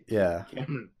right. Yeah.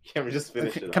 Cameron just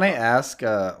finished it. Can I ask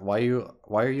why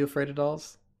are you afraid of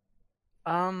dolls?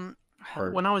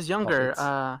 When I was younger,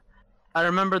 I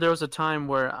remember there was a time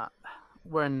where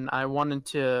when I wanted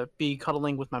to be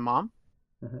cuddling with my mom,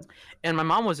 and my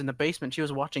mom was in the basement. She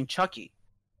was watching Chucky,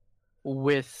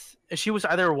 she was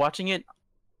either watching it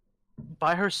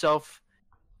by herself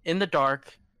in the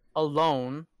dark,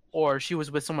 alone, or she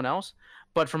was with someone else.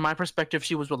 But from my perspective,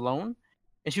 she was alone,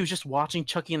 and she was just watching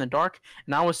Chucky in the dark,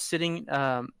 and I was sitting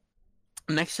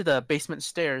next to the basement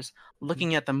stairs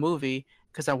looking at the movie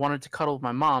because I wanted to cuddle with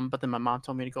my mom, but then my mom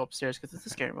told me to go upstairs because it's a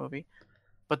scary movie.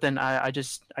 But then I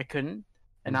couldn't,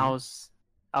 and I was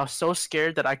so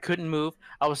scared that I couldn't move.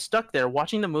 I was stuck there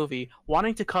watching the movie,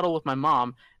 wanting to cuddle with my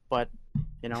mom, but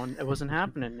it wasn't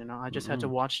happening. I just had to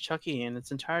watch Chucky in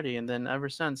its entirety, and then ever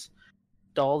since,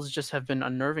 dolls just have been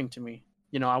unnerving to me.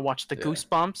 I watched the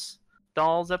Goosebumps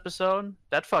dolls episode.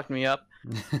 That fucked me up.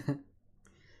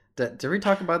 Did we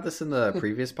talk about this in the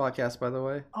previous podcast, by the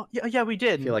way? Oh yeah, we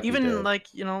did. Like even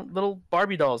little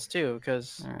Barbie dolls too.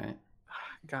 Because all right,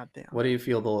 goddamn. What do you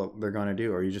feel they're going to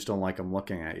do, or you just don't like them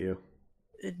looking at you?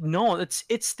 No,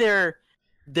 it's their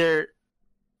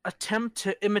attempt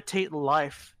to imitate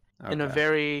life in a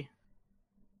very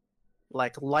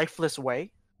lifeless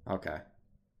way. Okay.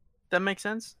 That makes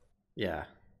sense? Yeah,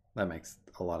 that makes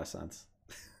a lot of sense.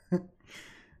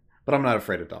 But I'm not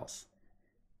afraid of dolls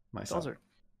myself. Dolls are...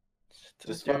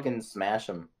 Just fucking smash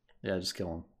them. Yeah, just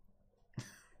kill them.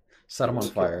 Set them on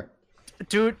fire.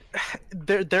 Dude,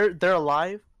 they're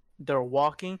alive. They're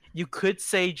walking. You could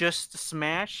say just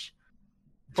smash,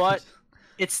 but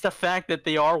it's the fact that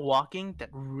they are walking that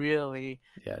really...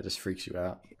 Yeah, it just freaks you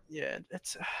out. Yeah,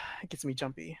 it gets me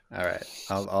jumpy. All right,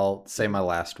 I'll say my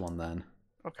last one then.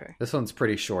 Okay. This one's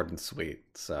pretty short and sweet,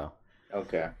 so...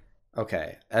 Okay.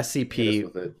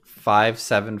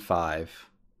 SCP-575.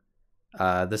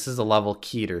 This is a level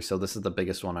Keter, so this is the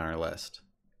biggest one on our list.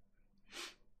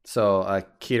 So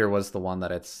Keter was the one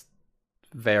that it's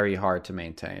very hard to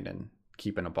maintain and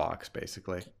keep in a box,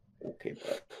 basically. Okay.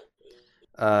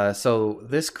 So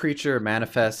this creature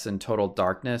manifests in total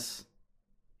darkness,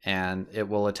 and it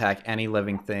will attack any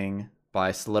living thing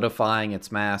by solidifying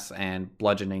its mass and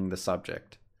bludgeoning the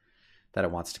subject that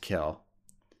it wants to kill.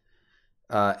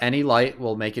 Any light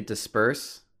will make it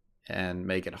disperse and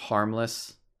make it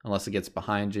harmless, unless it gets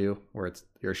behind you, where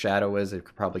your shadow is. It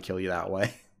could probably kill you that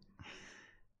way.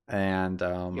 And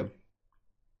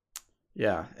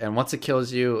yeah, and once it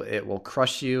kills you, it will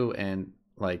crush you and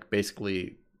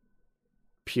basically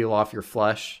peel off your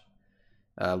flesh,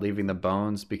 leaving the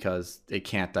bones because it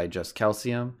can't digest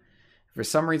calcium. For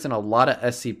some reason, a lot of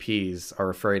SCPs are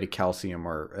afraid of calcium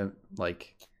or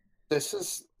this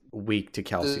is weak to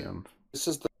calcium. This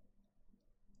is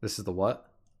the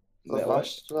what? The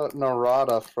Vashta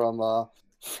Narada from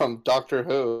Doctor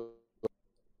Who.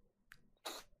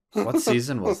 What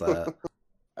season was that?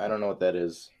 I don't know what that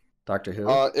is. Doctor Who?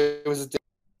 It was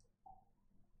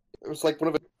like one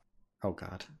of it. Oh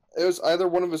God. It was either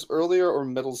one of his earlier or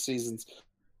middle seasons.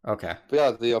 Okay. But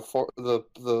yeah, the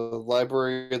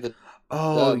library of the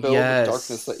yes.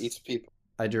 darkness that eats people.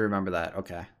 I do remember that.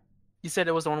 Okay. You said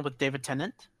it was the one with David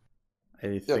Tennant?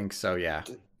 I think so, yeah.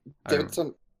 David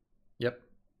Tennant. Yep.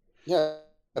 Yeah,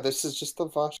 this is just the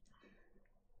Vash.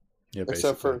 Yeah,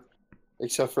 except for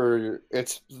it's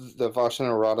the Vashta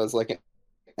Narada is like an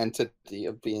entity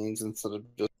of beings instead of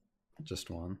just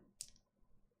one.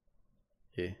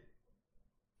 Yeah.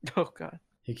 Oh God.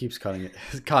 He keeps cutting it.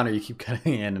 Connor, you keep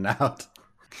cutting in and out.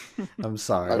 I'm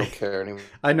sorry. I don't care anymore.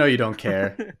 I know you don't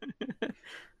care.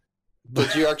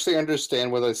 Did you actually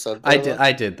understand what I said?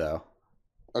 I did though.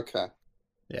 Okay.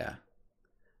 Yeah.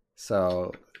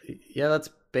 So, yeah, that's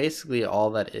basically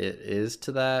all that it is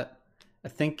to that. I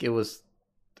think it was...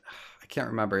 I can't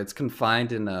remember. It's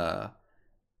confined in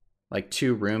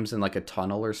two rooms in a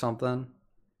tunnel or something.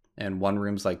 And one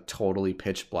room's totally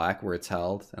pitch black where it's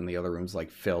held, and the other room's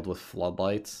filled with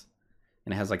floodlights.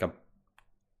 And it has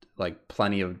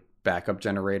plenty of backup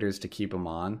generators to keep them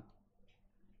on.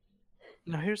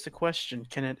 Now here's the question: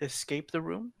 can it escape the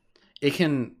room? It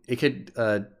could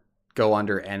go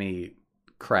under any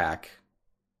crack.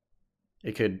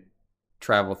 It could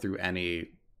travel through any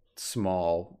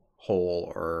small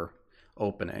hole or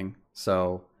opening.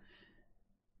 So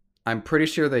I'm pretty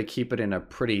sure they keep it in a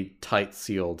pretty tight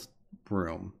sealed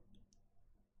room.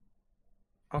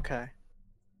 Okay.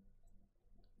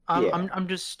 Yeah. I'm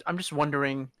just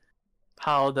wondering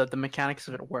how the mechanics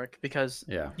of it work, because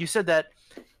you said that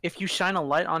if you shine a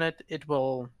light on it, it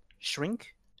will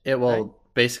shrink. It will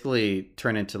basically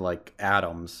turn into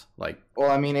atoms. Well,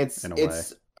 I mean, it's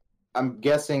I'm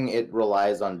guessing it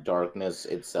relies on darkness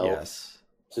itself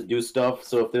to do stuff.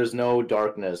 So if there's no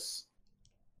darkness,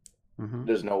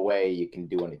 there's no way you can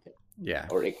do anything. Yeah.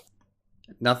 Or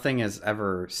nothing has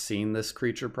ever seen this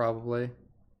creature, probably.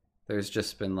 There's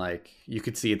just been you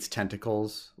could see its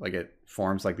tentacles. It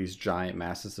forms these giant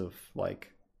masses of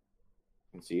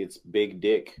See, it's big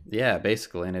dick. Yeah,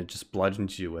 basically, and it just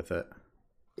bludgeons you with it.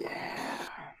 Yeah.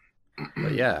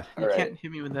 But yeah. You can't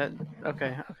hit me with that.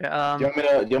 Okay. Do you want me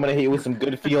to hit you with some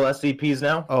good feel SCPs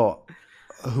now? Oh,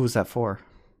 who's that for?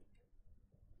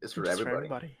 It's for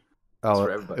everybody. Oh,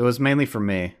 for everybody. It was mainly for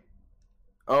me.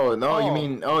 Oh no, you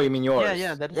mean yours?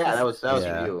 Yeah, that was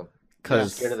for you.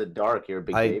 Because scared of the dark, you're a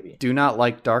big baby. I do not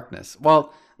like darkness.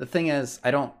 Well, the thing is,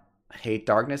 I don't hate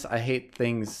darkness. I hate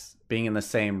things being in the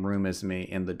same room as me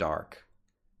in the dark.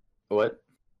 What?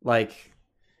 Like,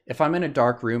 if I'm in a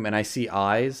dark room and I see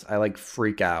eyes, I like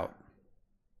freak out.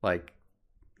 Like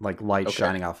light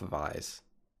shining off of eyes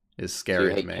is scary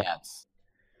to me. So you hate cats?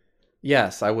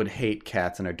 Yes, I would hate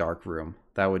cats in a dark room.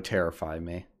 That would terrify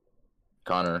me.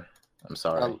 Connor, I'm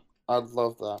sorry. I'd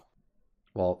love that.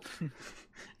 Well,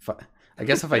 I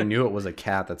guess if I knew it was a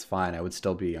cat, that's fine. I would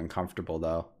still be uncomfortable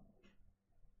though.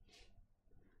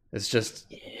 It's just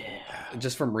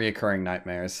from reoccurring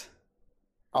nightmares.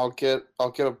 I'll get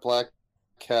a black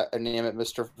cat and name it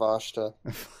Mr. Vashta.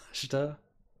 Vashta?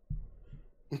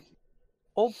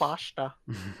 Oh, Vashta.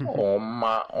 Oh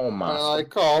my.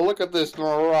 Look at this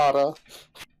marauder.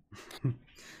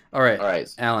 All right,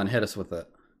 Alan, hit us with it.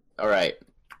 All right.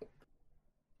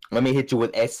 Let me hit you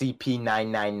with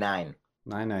SCP-999.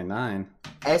 999?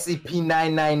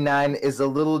 SCP-999 is a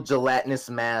little gelatinous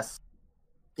mass.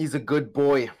 He's a good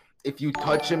boy. If you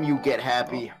touch him, you get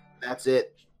happy. That's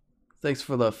it. Thanks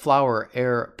for the flower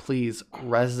air, please.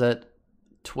 Reset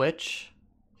Twitch.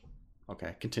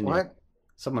 Okay, continue. What?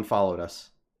 Someone followed us.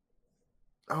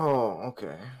 Oh,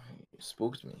 okay. You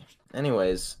spooked me.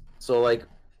 Anyways, so like,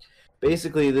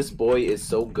 basically this boy is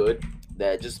so good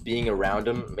that just being around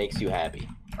him makes you happy.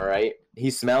 All right?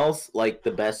 He smells like the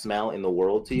best smell in the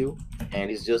world to you, and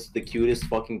he's just the cutest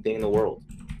fucking thing in the world.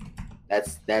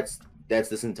 That's this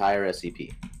entire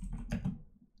SCP.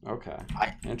 Okay.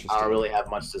 Interesting. I don't really have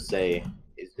much to say.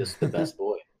 He's just the best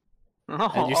boy.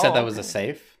 And you said that was a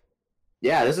safe?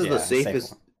 Yeah, this is the safest.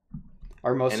 Safe.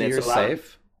 Are most of yours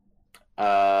safe?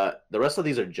 The rest of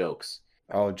these are jokes.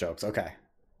 Oh, jokes. Okay.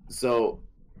 So,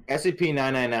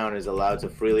 SCP-999 is allowed to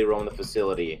freely roam the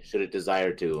facility should it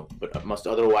desire to, but must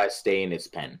otherwise stay in its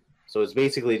pen. So it's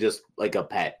basically just like a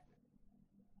pet.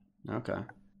 Okay.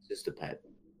 It's just a pet.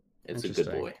 It's a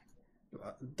good boy.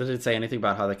 Did it say anything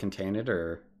about how they contain it,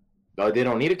 or? Oh, they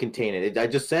don't need to contain it. I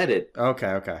just said it.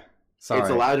 Okay. Sorry. It's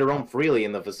allowed to roam freely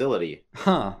in the facility.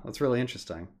 Huh. That's really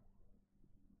interesting.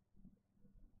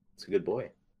 It's a good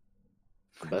boy.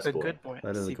 The best boy. Good boy.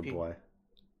 That is a good boy.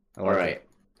 All right.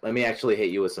 Let me actually hit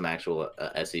you with some actual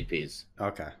SCPs.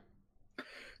 Okay.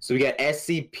 So we got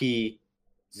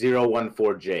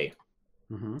SCP-014J.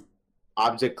 Mm-hmm.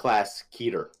 Object class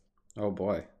Keter. Oh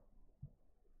boy.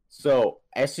 So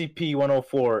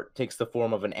SCP-104 takes the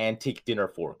form of an antique dinner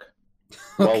fork.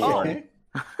 Well worn.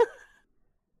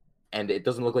 And it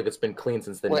doesn't look like it's been cleaned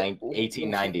since the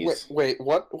 1890s. Wait,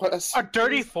 what? A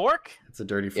dirty fork? It's a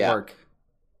dirty fork. Yeah.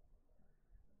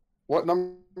 What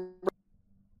number?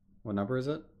 What number is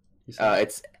it?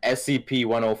 It's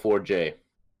SCP-104J.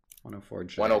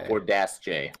 104J.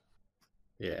 104-J.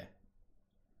 Yeah.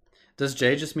 Does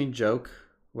J just mean joke?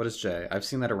 What is J? I've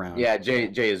seen that around. Yeah, J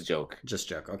is joke. Just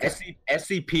joke. Okay.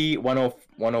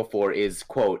 SCP-104 is,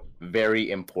 quote,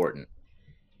 very important.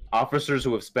 Officers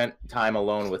who have spent time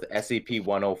alone with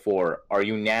SCP-104 are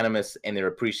unanimous in their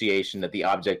appreciation that the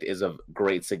object is of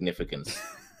great significance.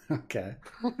 Okay.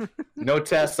 No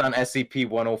tests on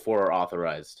SCP-104 are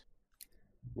authorized.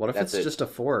 What if it's just a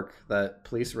fork that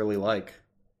police really like?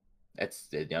 It's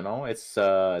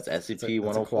SCP-104.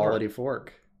 It's a quality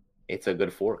fork. It's a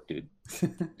good fork, dude.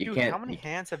 Dude, how many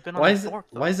hands have been on the fork?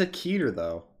 Why is it Keter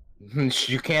though?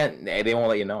 You can't. They won't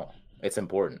let you know. It's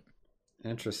important.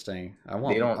 Interesting. I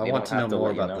want to know more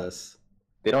about this.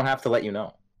 They don't have to let you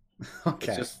know.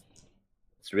 Okay. It's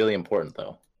really important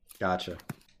though. Gotcha.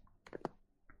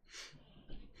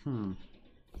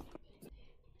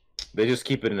 They just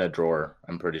keep it in a drawer,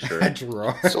 I'm pretty sure. A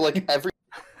drawer. So like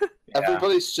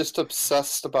everybody's just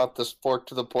obsessed about this fork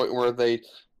to the point where they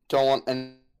don't want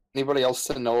anybody else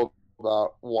to know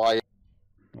about why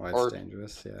it's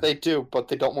dangerous. Yeah. They do, but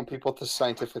they don't want people to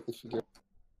scientifically figure it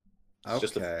out.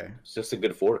 It's just a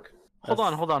good fork. Hold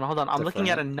on. I'm looking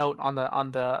at a note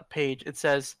on the page. It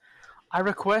says, "I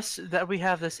request that we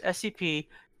have this SCP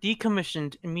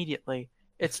decommissioned immediately.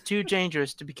 It's too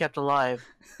dangerous to be kept alive.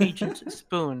 Agent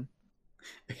Spoon."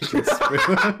 Agent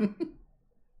Spoon.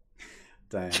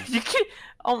 Damn. You can't.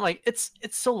 Oh my! It's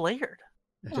so layered.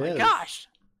 Oh my gosh.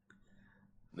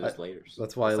 There's layers.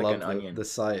 That's why I love the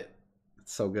site.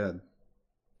 It's so good.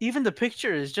 Even the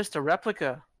picture is just a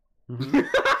replica. Mm-hmm.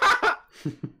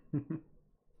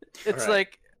 It's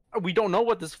like We don't know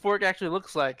what this fork actually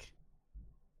looks like.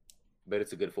 But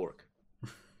it's a good fork.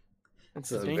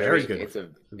 It's a dangerous. very good. It's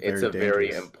a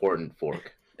very important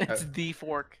fork. It's the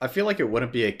fork. I feel like it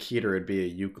wouldn't be a Keter, it'd be a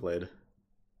Euclid.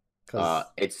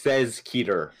 It says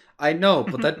Keter. I know,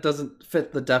 but that doesn't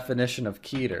fit the definition of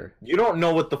Keter. You don't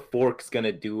know what the fork's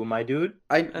gonna do, my dude.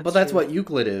 But that's what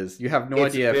Euclid is. You have no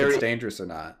idea if it's dangerous or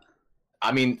not.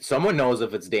 I mean, someone knows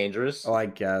if it's dangerous. Oh, I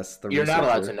guess. You're not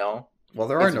allowed to know. Well,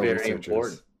 there are no very researchers.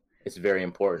 Important. It's very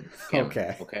important.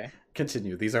 Okay. Okay.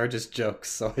 Continue. These are just jokes,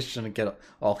 so I shouldn't get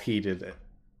all heated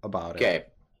about it. Okay.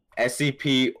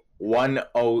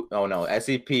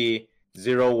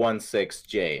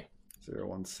 SCP-016J.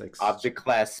 016. Object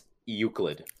class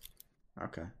Euclid.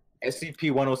 Okay.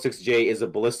 SCP-106J is a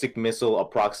ballistic missile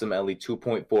approximately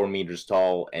 2.4 meters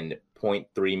tall and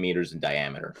 0.3 meters in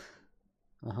diameter.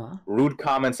 Uh-huh. Rude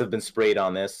comments have been sprayed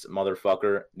on this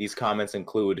motherfucker. These comments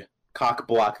include cock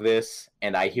block this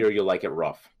and I hear you like it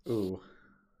rough. Ooh.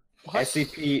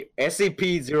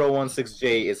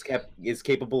 SCP-016J is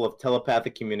capable of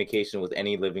telepathic communication with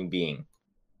any living being.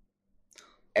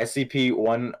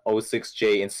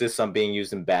 SCP-106J insists on being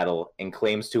used in battle and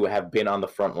claims to have been on the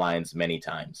front lines many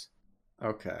times.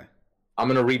 Okay. I'm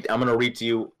gonna read to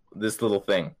you this little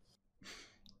thing.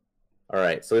 All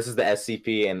right, so this is the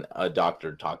SCP and a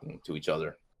doctor talking to each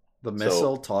other. The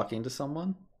missile talking to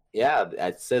someone? Yeah,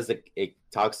 it says that it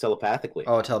talks telepathically.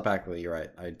 Oh, telepathically, you're right.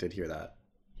 I did hear that.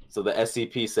 So the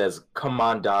SCP says, "Come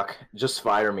on, Doc, just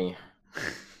fire me.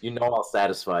 You know I'll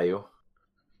satisfy you."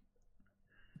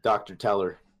 Dr.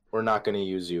 Teller, we're not going to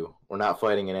use you. We're not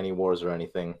fighting in any wars or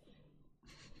anything.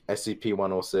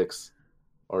 SCP-106,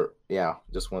 or yeah,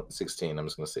 just 16. I'm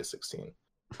just going to say 16.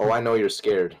 Oh, I know you're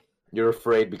scared. You're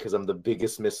afraid because I'm the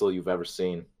biggest missile you've ever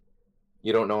seen.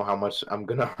 You don't know how much I'm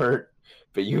going to hurt,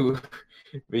 but you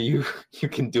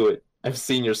can do it. I've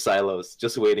seen your silos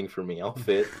just waiting for me. I'll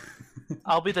fit.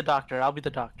 I'll be the doctor.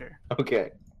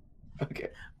 Okay.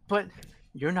 But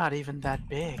you're not even that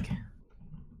big.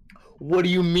 What do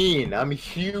you mean? I'm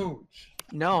huge.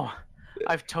 No,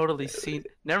 I've totally seen...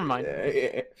 Never mind.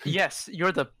 Yes,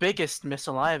 you're the biggest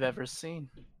missile I've ever seen.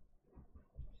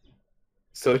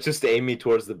 So just aim me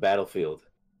towards the battlefield.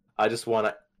 I just want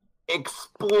to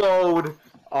explode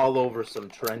all over some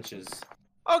trenches.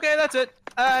 Okay, that's it.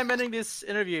 I'm ending this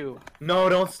interview. No,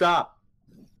 don't stop.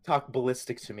 Talk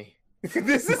ballistic to me.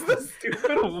 This is the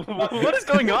stupid... What is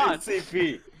going on?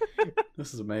 SCP.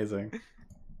 This is amazing.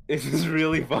 This is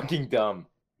really fucking dumb.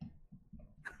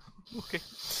 Okay.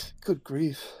 Good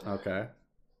grief. Okay.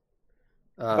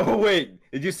 Oh, wait.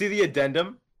 Did you see the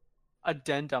addendum?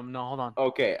 Addendum. No, hold on.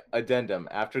 Okay, addendum.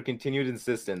 After continued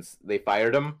insistence, they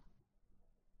fired him.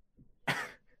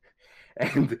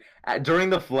 And during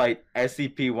the flight,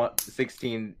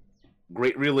 SCP-116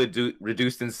 greatly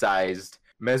reduced in size,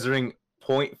 measuring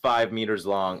 0.5 meters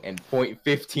long and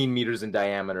 0.15 meters in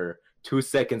diameter 2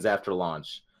 seconds after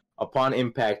launch. Upon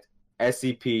impact,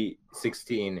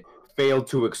 SCP-16 failed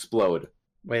to explode.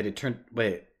 Wait,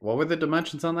 what were the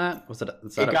dimensions on that? Was that a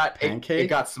pancake? It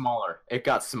got smaller.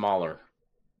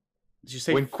 Did you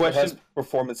say when questioned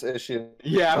performance issue?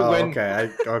 Yeah. Okay.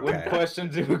 When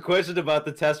questioned about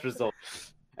the test result,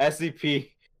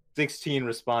 SCP-16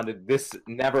 responded, "This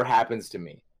never happens to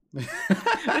me."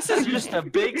 This is just a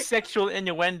big sexual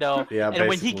innuendo. Yeah, and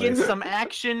when he gets some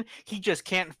action, he just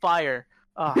can't fire.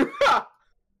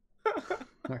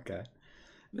 Okay.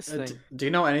 This thing. Do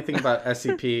you know anything about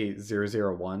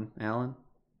SCP-001, Alan?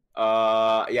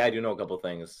 Yeah, I do know a couple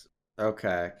things.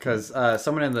 Okay, because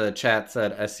someone in the chat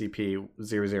said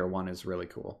SCP-001 is really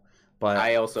cool, but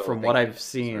I also from think what I've it's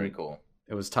seen, very cool.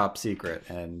 It was top secret.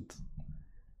 And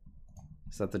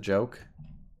is that the joke?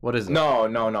 What is it? No.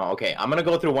 Okay, I'm gonna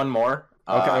go through one more.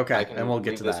 Okay, and we'll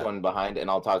get to this that one behind,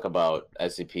 and I'll talk about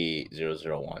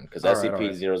SCP-001 because All right.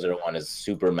 SCP-001 is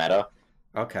super meta.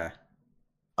 Okay.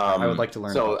 I would like to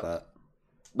learn about that.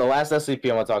 The last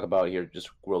SCP I want to talk about here, just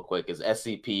real quick, is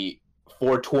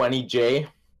SCP-420J.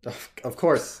 Of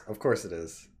course it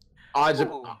is.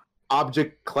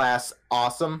 Object class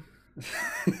awesome.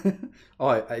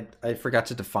 Oh, I forgot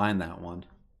to define that one.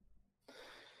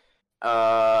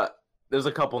 There's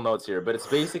a couple notes here, but it's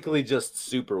basically just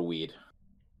super weed.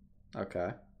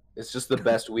 Okay. It's just the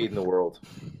best weed in the world.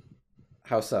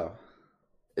 How so?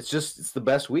 It's the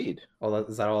best weed. Oh,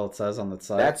 is that all it says on the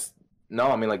site? No,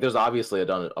 I mean, like, there's obviously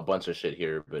a bunch of shit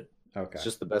here, but okay, it's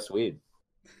just the best weed.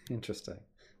 Interesting.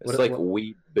 It's like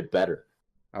weed, but better.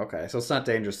 Okay, so it's not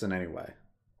dangerous in any way.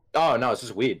 Oh no, it's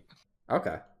just weed.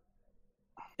 Okay.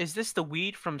 Is this the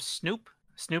weed from Snoop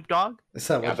Dogg? Is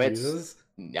that what he uses?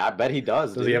 Yeah, I bet he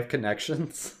does. Does he have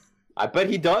connections? I bet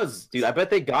he does, dude. I bet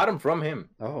they got him from him.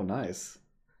 Oh, nice.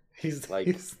 He's Like-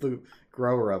 he's the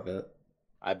grower of it.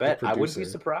 I bet I wouldn't be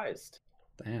producer. surprised.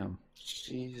 Damn.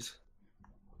 Jeez.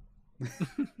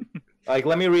 Like,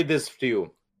 let me read this to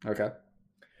you. Okay.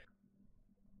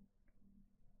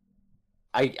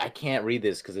 I can't read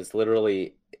this because it's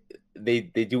literally they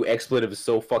do expletives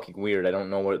so fucking weird. I don't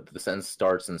know where the sentence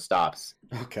starts and stops.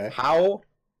 Okay. How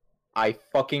I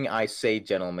say,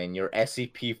 gentlemen, your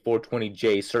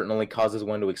SCP-420J certainly causes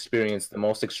one to experience the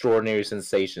most extraordinary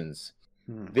sensations.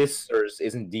 This, sirs,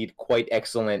 is indeed quite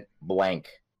excellent. Blank.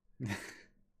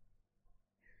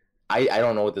 I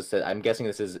don't know what this says. I'm guessing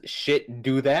this is shit.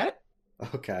 Do that,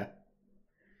 Okay.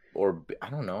 or I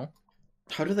don't know.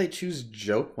 How do they choose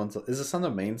joke ones? Is this on the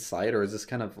main site or is this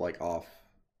kind of like off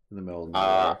in the middle of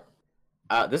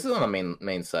nowhere? This is on the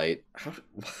main site. How,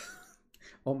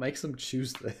 what makes them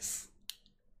choose this?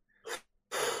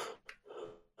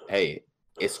 Hey,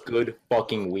 it's good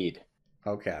fucking weed.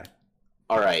 Okay.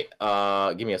 All right.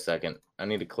 Give me a second. I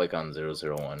need to click on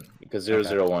 001 because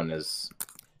 001 is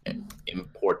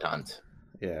important.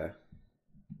 Yeah.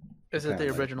 Is it the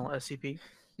Apparently. original SCP?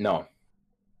 No.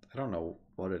 I don't know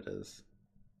what it is.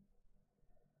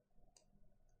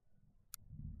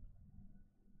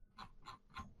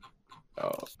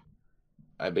 Oh,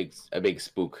 a big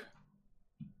spook.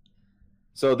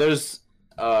 So there's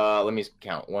let me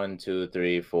count 1, 2,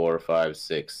 3, 4, 5,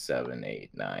 6, 7, 8,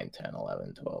 9, 10,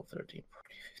 11, 12, 13, 14.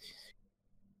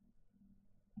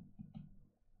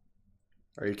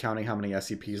 Are you counting how many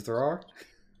SCPs there are?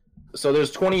 So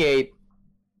there's 28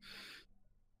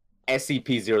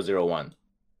 SCP-001,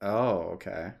 Oh,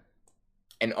 okay.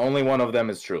 and only one of them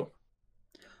is true.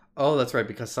 Oh, that's right,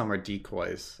 because some are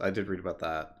decoys. I did read about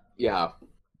that. Yeah.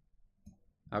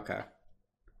 Okay.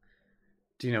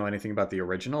 Do you know anything about the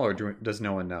original, or does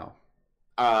no one know?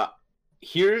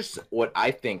 Here's what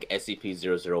I think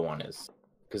SCP-001 is,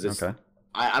 because it's Okay.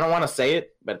 I don't want to say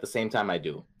it, but at the same time I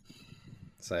do.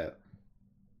 Say it.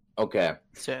 Okay.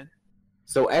 So,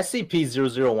 So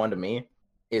SCP-001 to me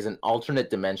is an alternate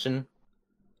dimension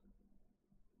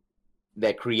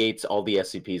that creates all the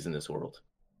SCPs in this world.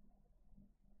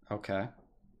 Okay.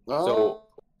 So-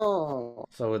 Oh.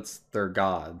 So it's their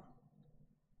god.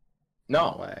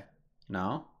 No, way.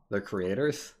 No? They're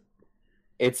creators?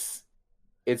 it's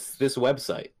this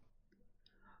website.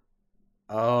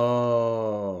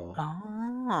 Oh.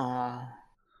 oh,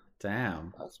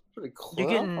 Damn. That's pretty clever.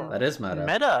 you're getting That is meta.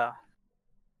 meta.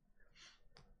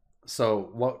 So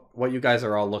what you guys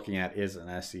are all looking at is an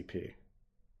SCP.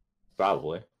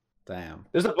 Probably. Damn.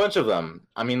 There's a bunch of them.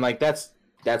 I mean, like that's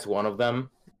one of them.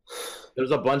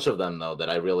 There's a bunch of them though that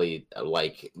I really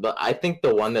like. But I think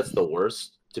the one that's the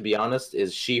worst, to be honest,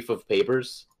 is Sheaf of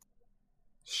Papers.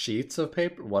 Sheets of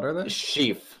paper? What are they?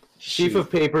 Sheaf Sheaf. of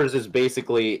Papers is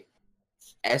basically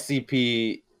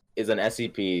SCP is an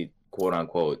SCP, quote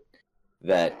unquote,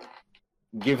 that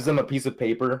gives them a piece of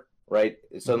paper, right?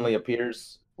 It suddenly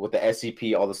appears with the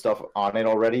SCP, all the stuff on it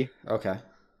already. Okay.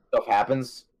 Stuff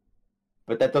happens,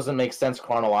 but that doesn't make sense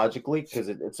chronologically because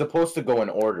it's supposed to go in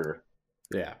order.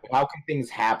 Yeah. How can things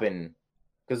happen?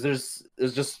 Because there's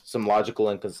just some logical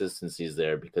inconsistencies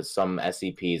there because some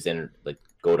SCPs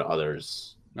go to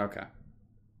others Okay.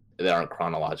 that aren't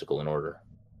chronological in order.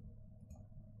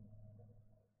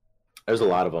 There's a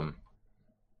lot of them.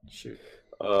 Shoot.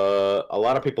 A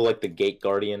lot of people like the Gate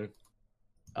Guardian,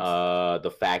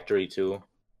 the Factory too.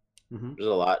 Mm-hmm.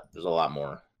 There's a lot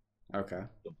more. Okay.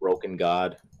 The Broken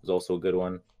God is also a good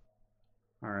one.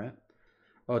 All right.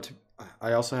 Oh,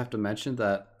 I also have to mention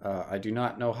that I do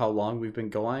not know how long we've been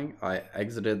going. I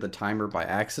exited the timer by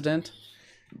accident.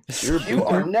 You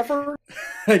are never.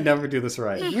 I never do this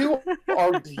right. You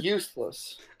are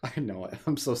useless. I know it.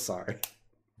 I'm so sorry.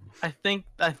 I think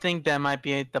that might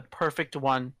be the perfect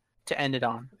one to end it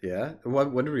on. Yeah.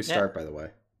 When did we start, by the way?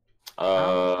 Is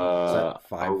that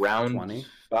 5:20? Around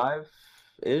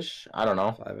 5-ish. I don't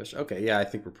know. 5-ish. Okay. Yeah, I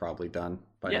think we're probably done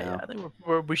by Yeah, now. I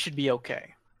think we should be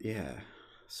okay. Yeah.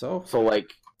 So So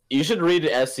like, you should read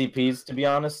SCPs. To be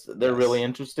honest, they're Yes. really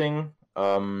interesting.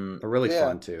 they're really Yeah.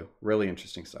 fun too. Really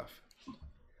interesting stuff.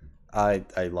 I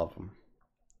love them.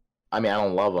 I mean, I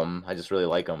don't love them. I just really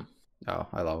like them. Oh,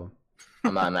 I love them.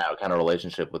 I'm not in that kind of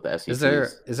relationship with the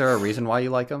SCPs. Is there a reason why you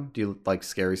like them? Do you like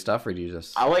scary stuff, or do you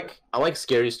just? I like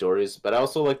scary stories, but I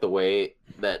also like the way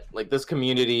that like this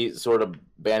community sort of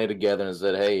banded together and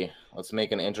said, "Hey, let's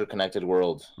make an interconnected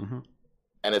world," Mhm.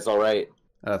 and it's all right.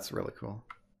 That's really cool.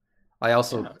 I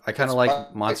also Yeah. I kind of It's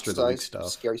like Monster of the Week bite-sized stuff.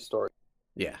 Scary story.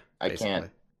 Yeah, I can't. basically.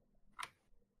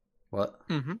 What?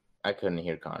 Mm-hmm. I couldn't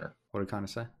hear Connor. What did Connor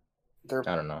say? They're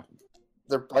I don't know.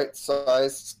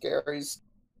 bite-sized scaries.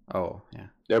 Oh, yeah.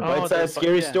 They're Oh, bite-sized they're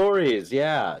scary yeah. stories.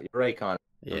 Yeah, you're right, Connor.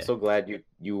 Yeah. I'm so glad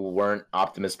you weren't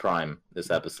Optimus Prime this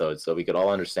episode, so we could all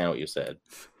understand what you said.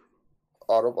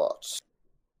 Autobots.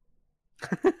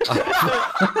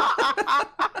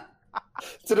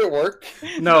 Did it work?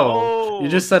 No, you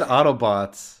just said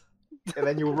Autobots. And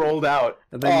then you rolled out.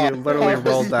 And then you literally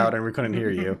rolled out and we couldn't hear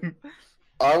you.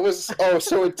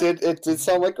 So it did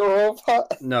sound like a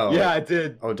robot? No. Yeah, it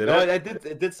did. Oh, did no, it?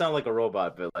 It did sound like a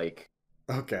robot, but like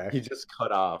Okay. he just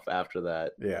cut off after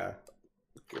that. Yeah.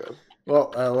 Good.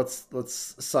 Well,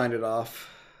 let's sign it off.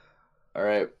 All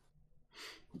right.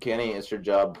 Kenny, it's your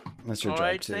job. That's your All job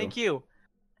right, too. thank you,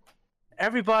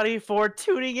 everybody, for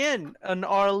tuning in on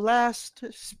our last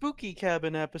Spooky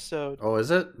Cabin episode. Oh,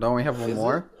 is it? Don't we have one Is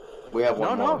more? We have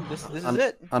one more. No, this is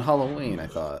it. On Halloween, I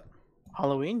thought.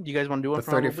 Halloween? Do you guys want to do one The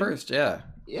for Halloween? 31st, yeah.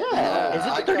 Yeah.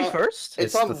 Is it the 31st? It's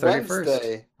It's on the 31st.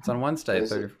 Wednesday. It's on Wednesday.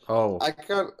 Is it? Oh.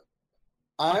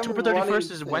 October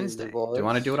 31st is Wednesday. Do you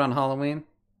want to do it on Halloween?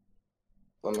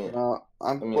 Let me.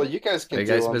 Well, you guys can Are you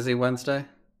do guys them. busy Wednesday?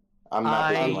 I'm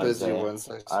not I'm busy Wednesday.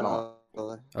 Wednesday. So I don't.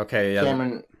 really. Okay, yeah.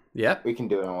 Cameron, Yep. we can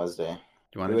do it on Wednesday. Do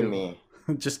you want You to and do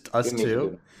me. just us You and me can do two?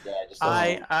 it. Yeah, just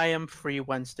us two. I am free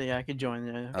Wednesday. I could join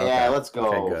you. Okay. Yeah, let's go.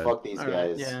 Okay, good. Fuck these All right,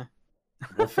 guys. yeah.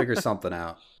 We'll figure something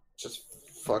out. Just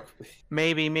fuck me.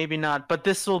 Maybe, maybe not. But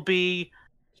this will be,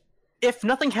 if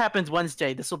nothing happens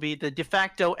Wednesday, this will be the de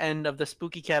facto end of the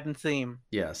Spooky Cabin theme.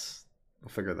 Yes. We'll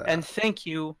figure that And out. thank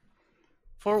you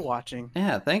for watching.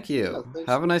 Yeah, thank you. Yeah, thanks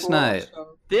Have a nice for night.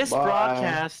 watching. This Bye.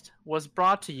 broadcast was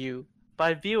brought to you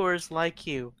by viewers like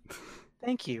you.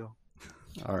 Thank you.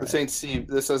 All This right. ain't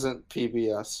this isn't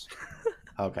PBS.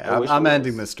 Okay, I wish I'm it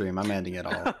ending was. the stream. I'm ending it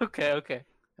all. Okay.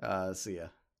 See ya.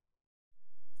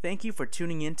 Thank you for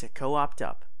tuning in to Co-opt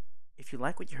Up. If you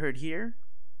like what you heard here,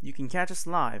 you can catch us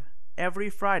live every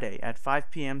Friday at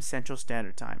 5 p.m. Central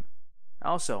Standard Time.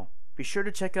 Also, be sure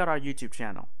to check out our YouTube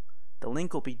channel. The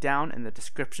link will be down in the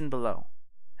description below.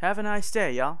 Have a nice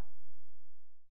day, y'all.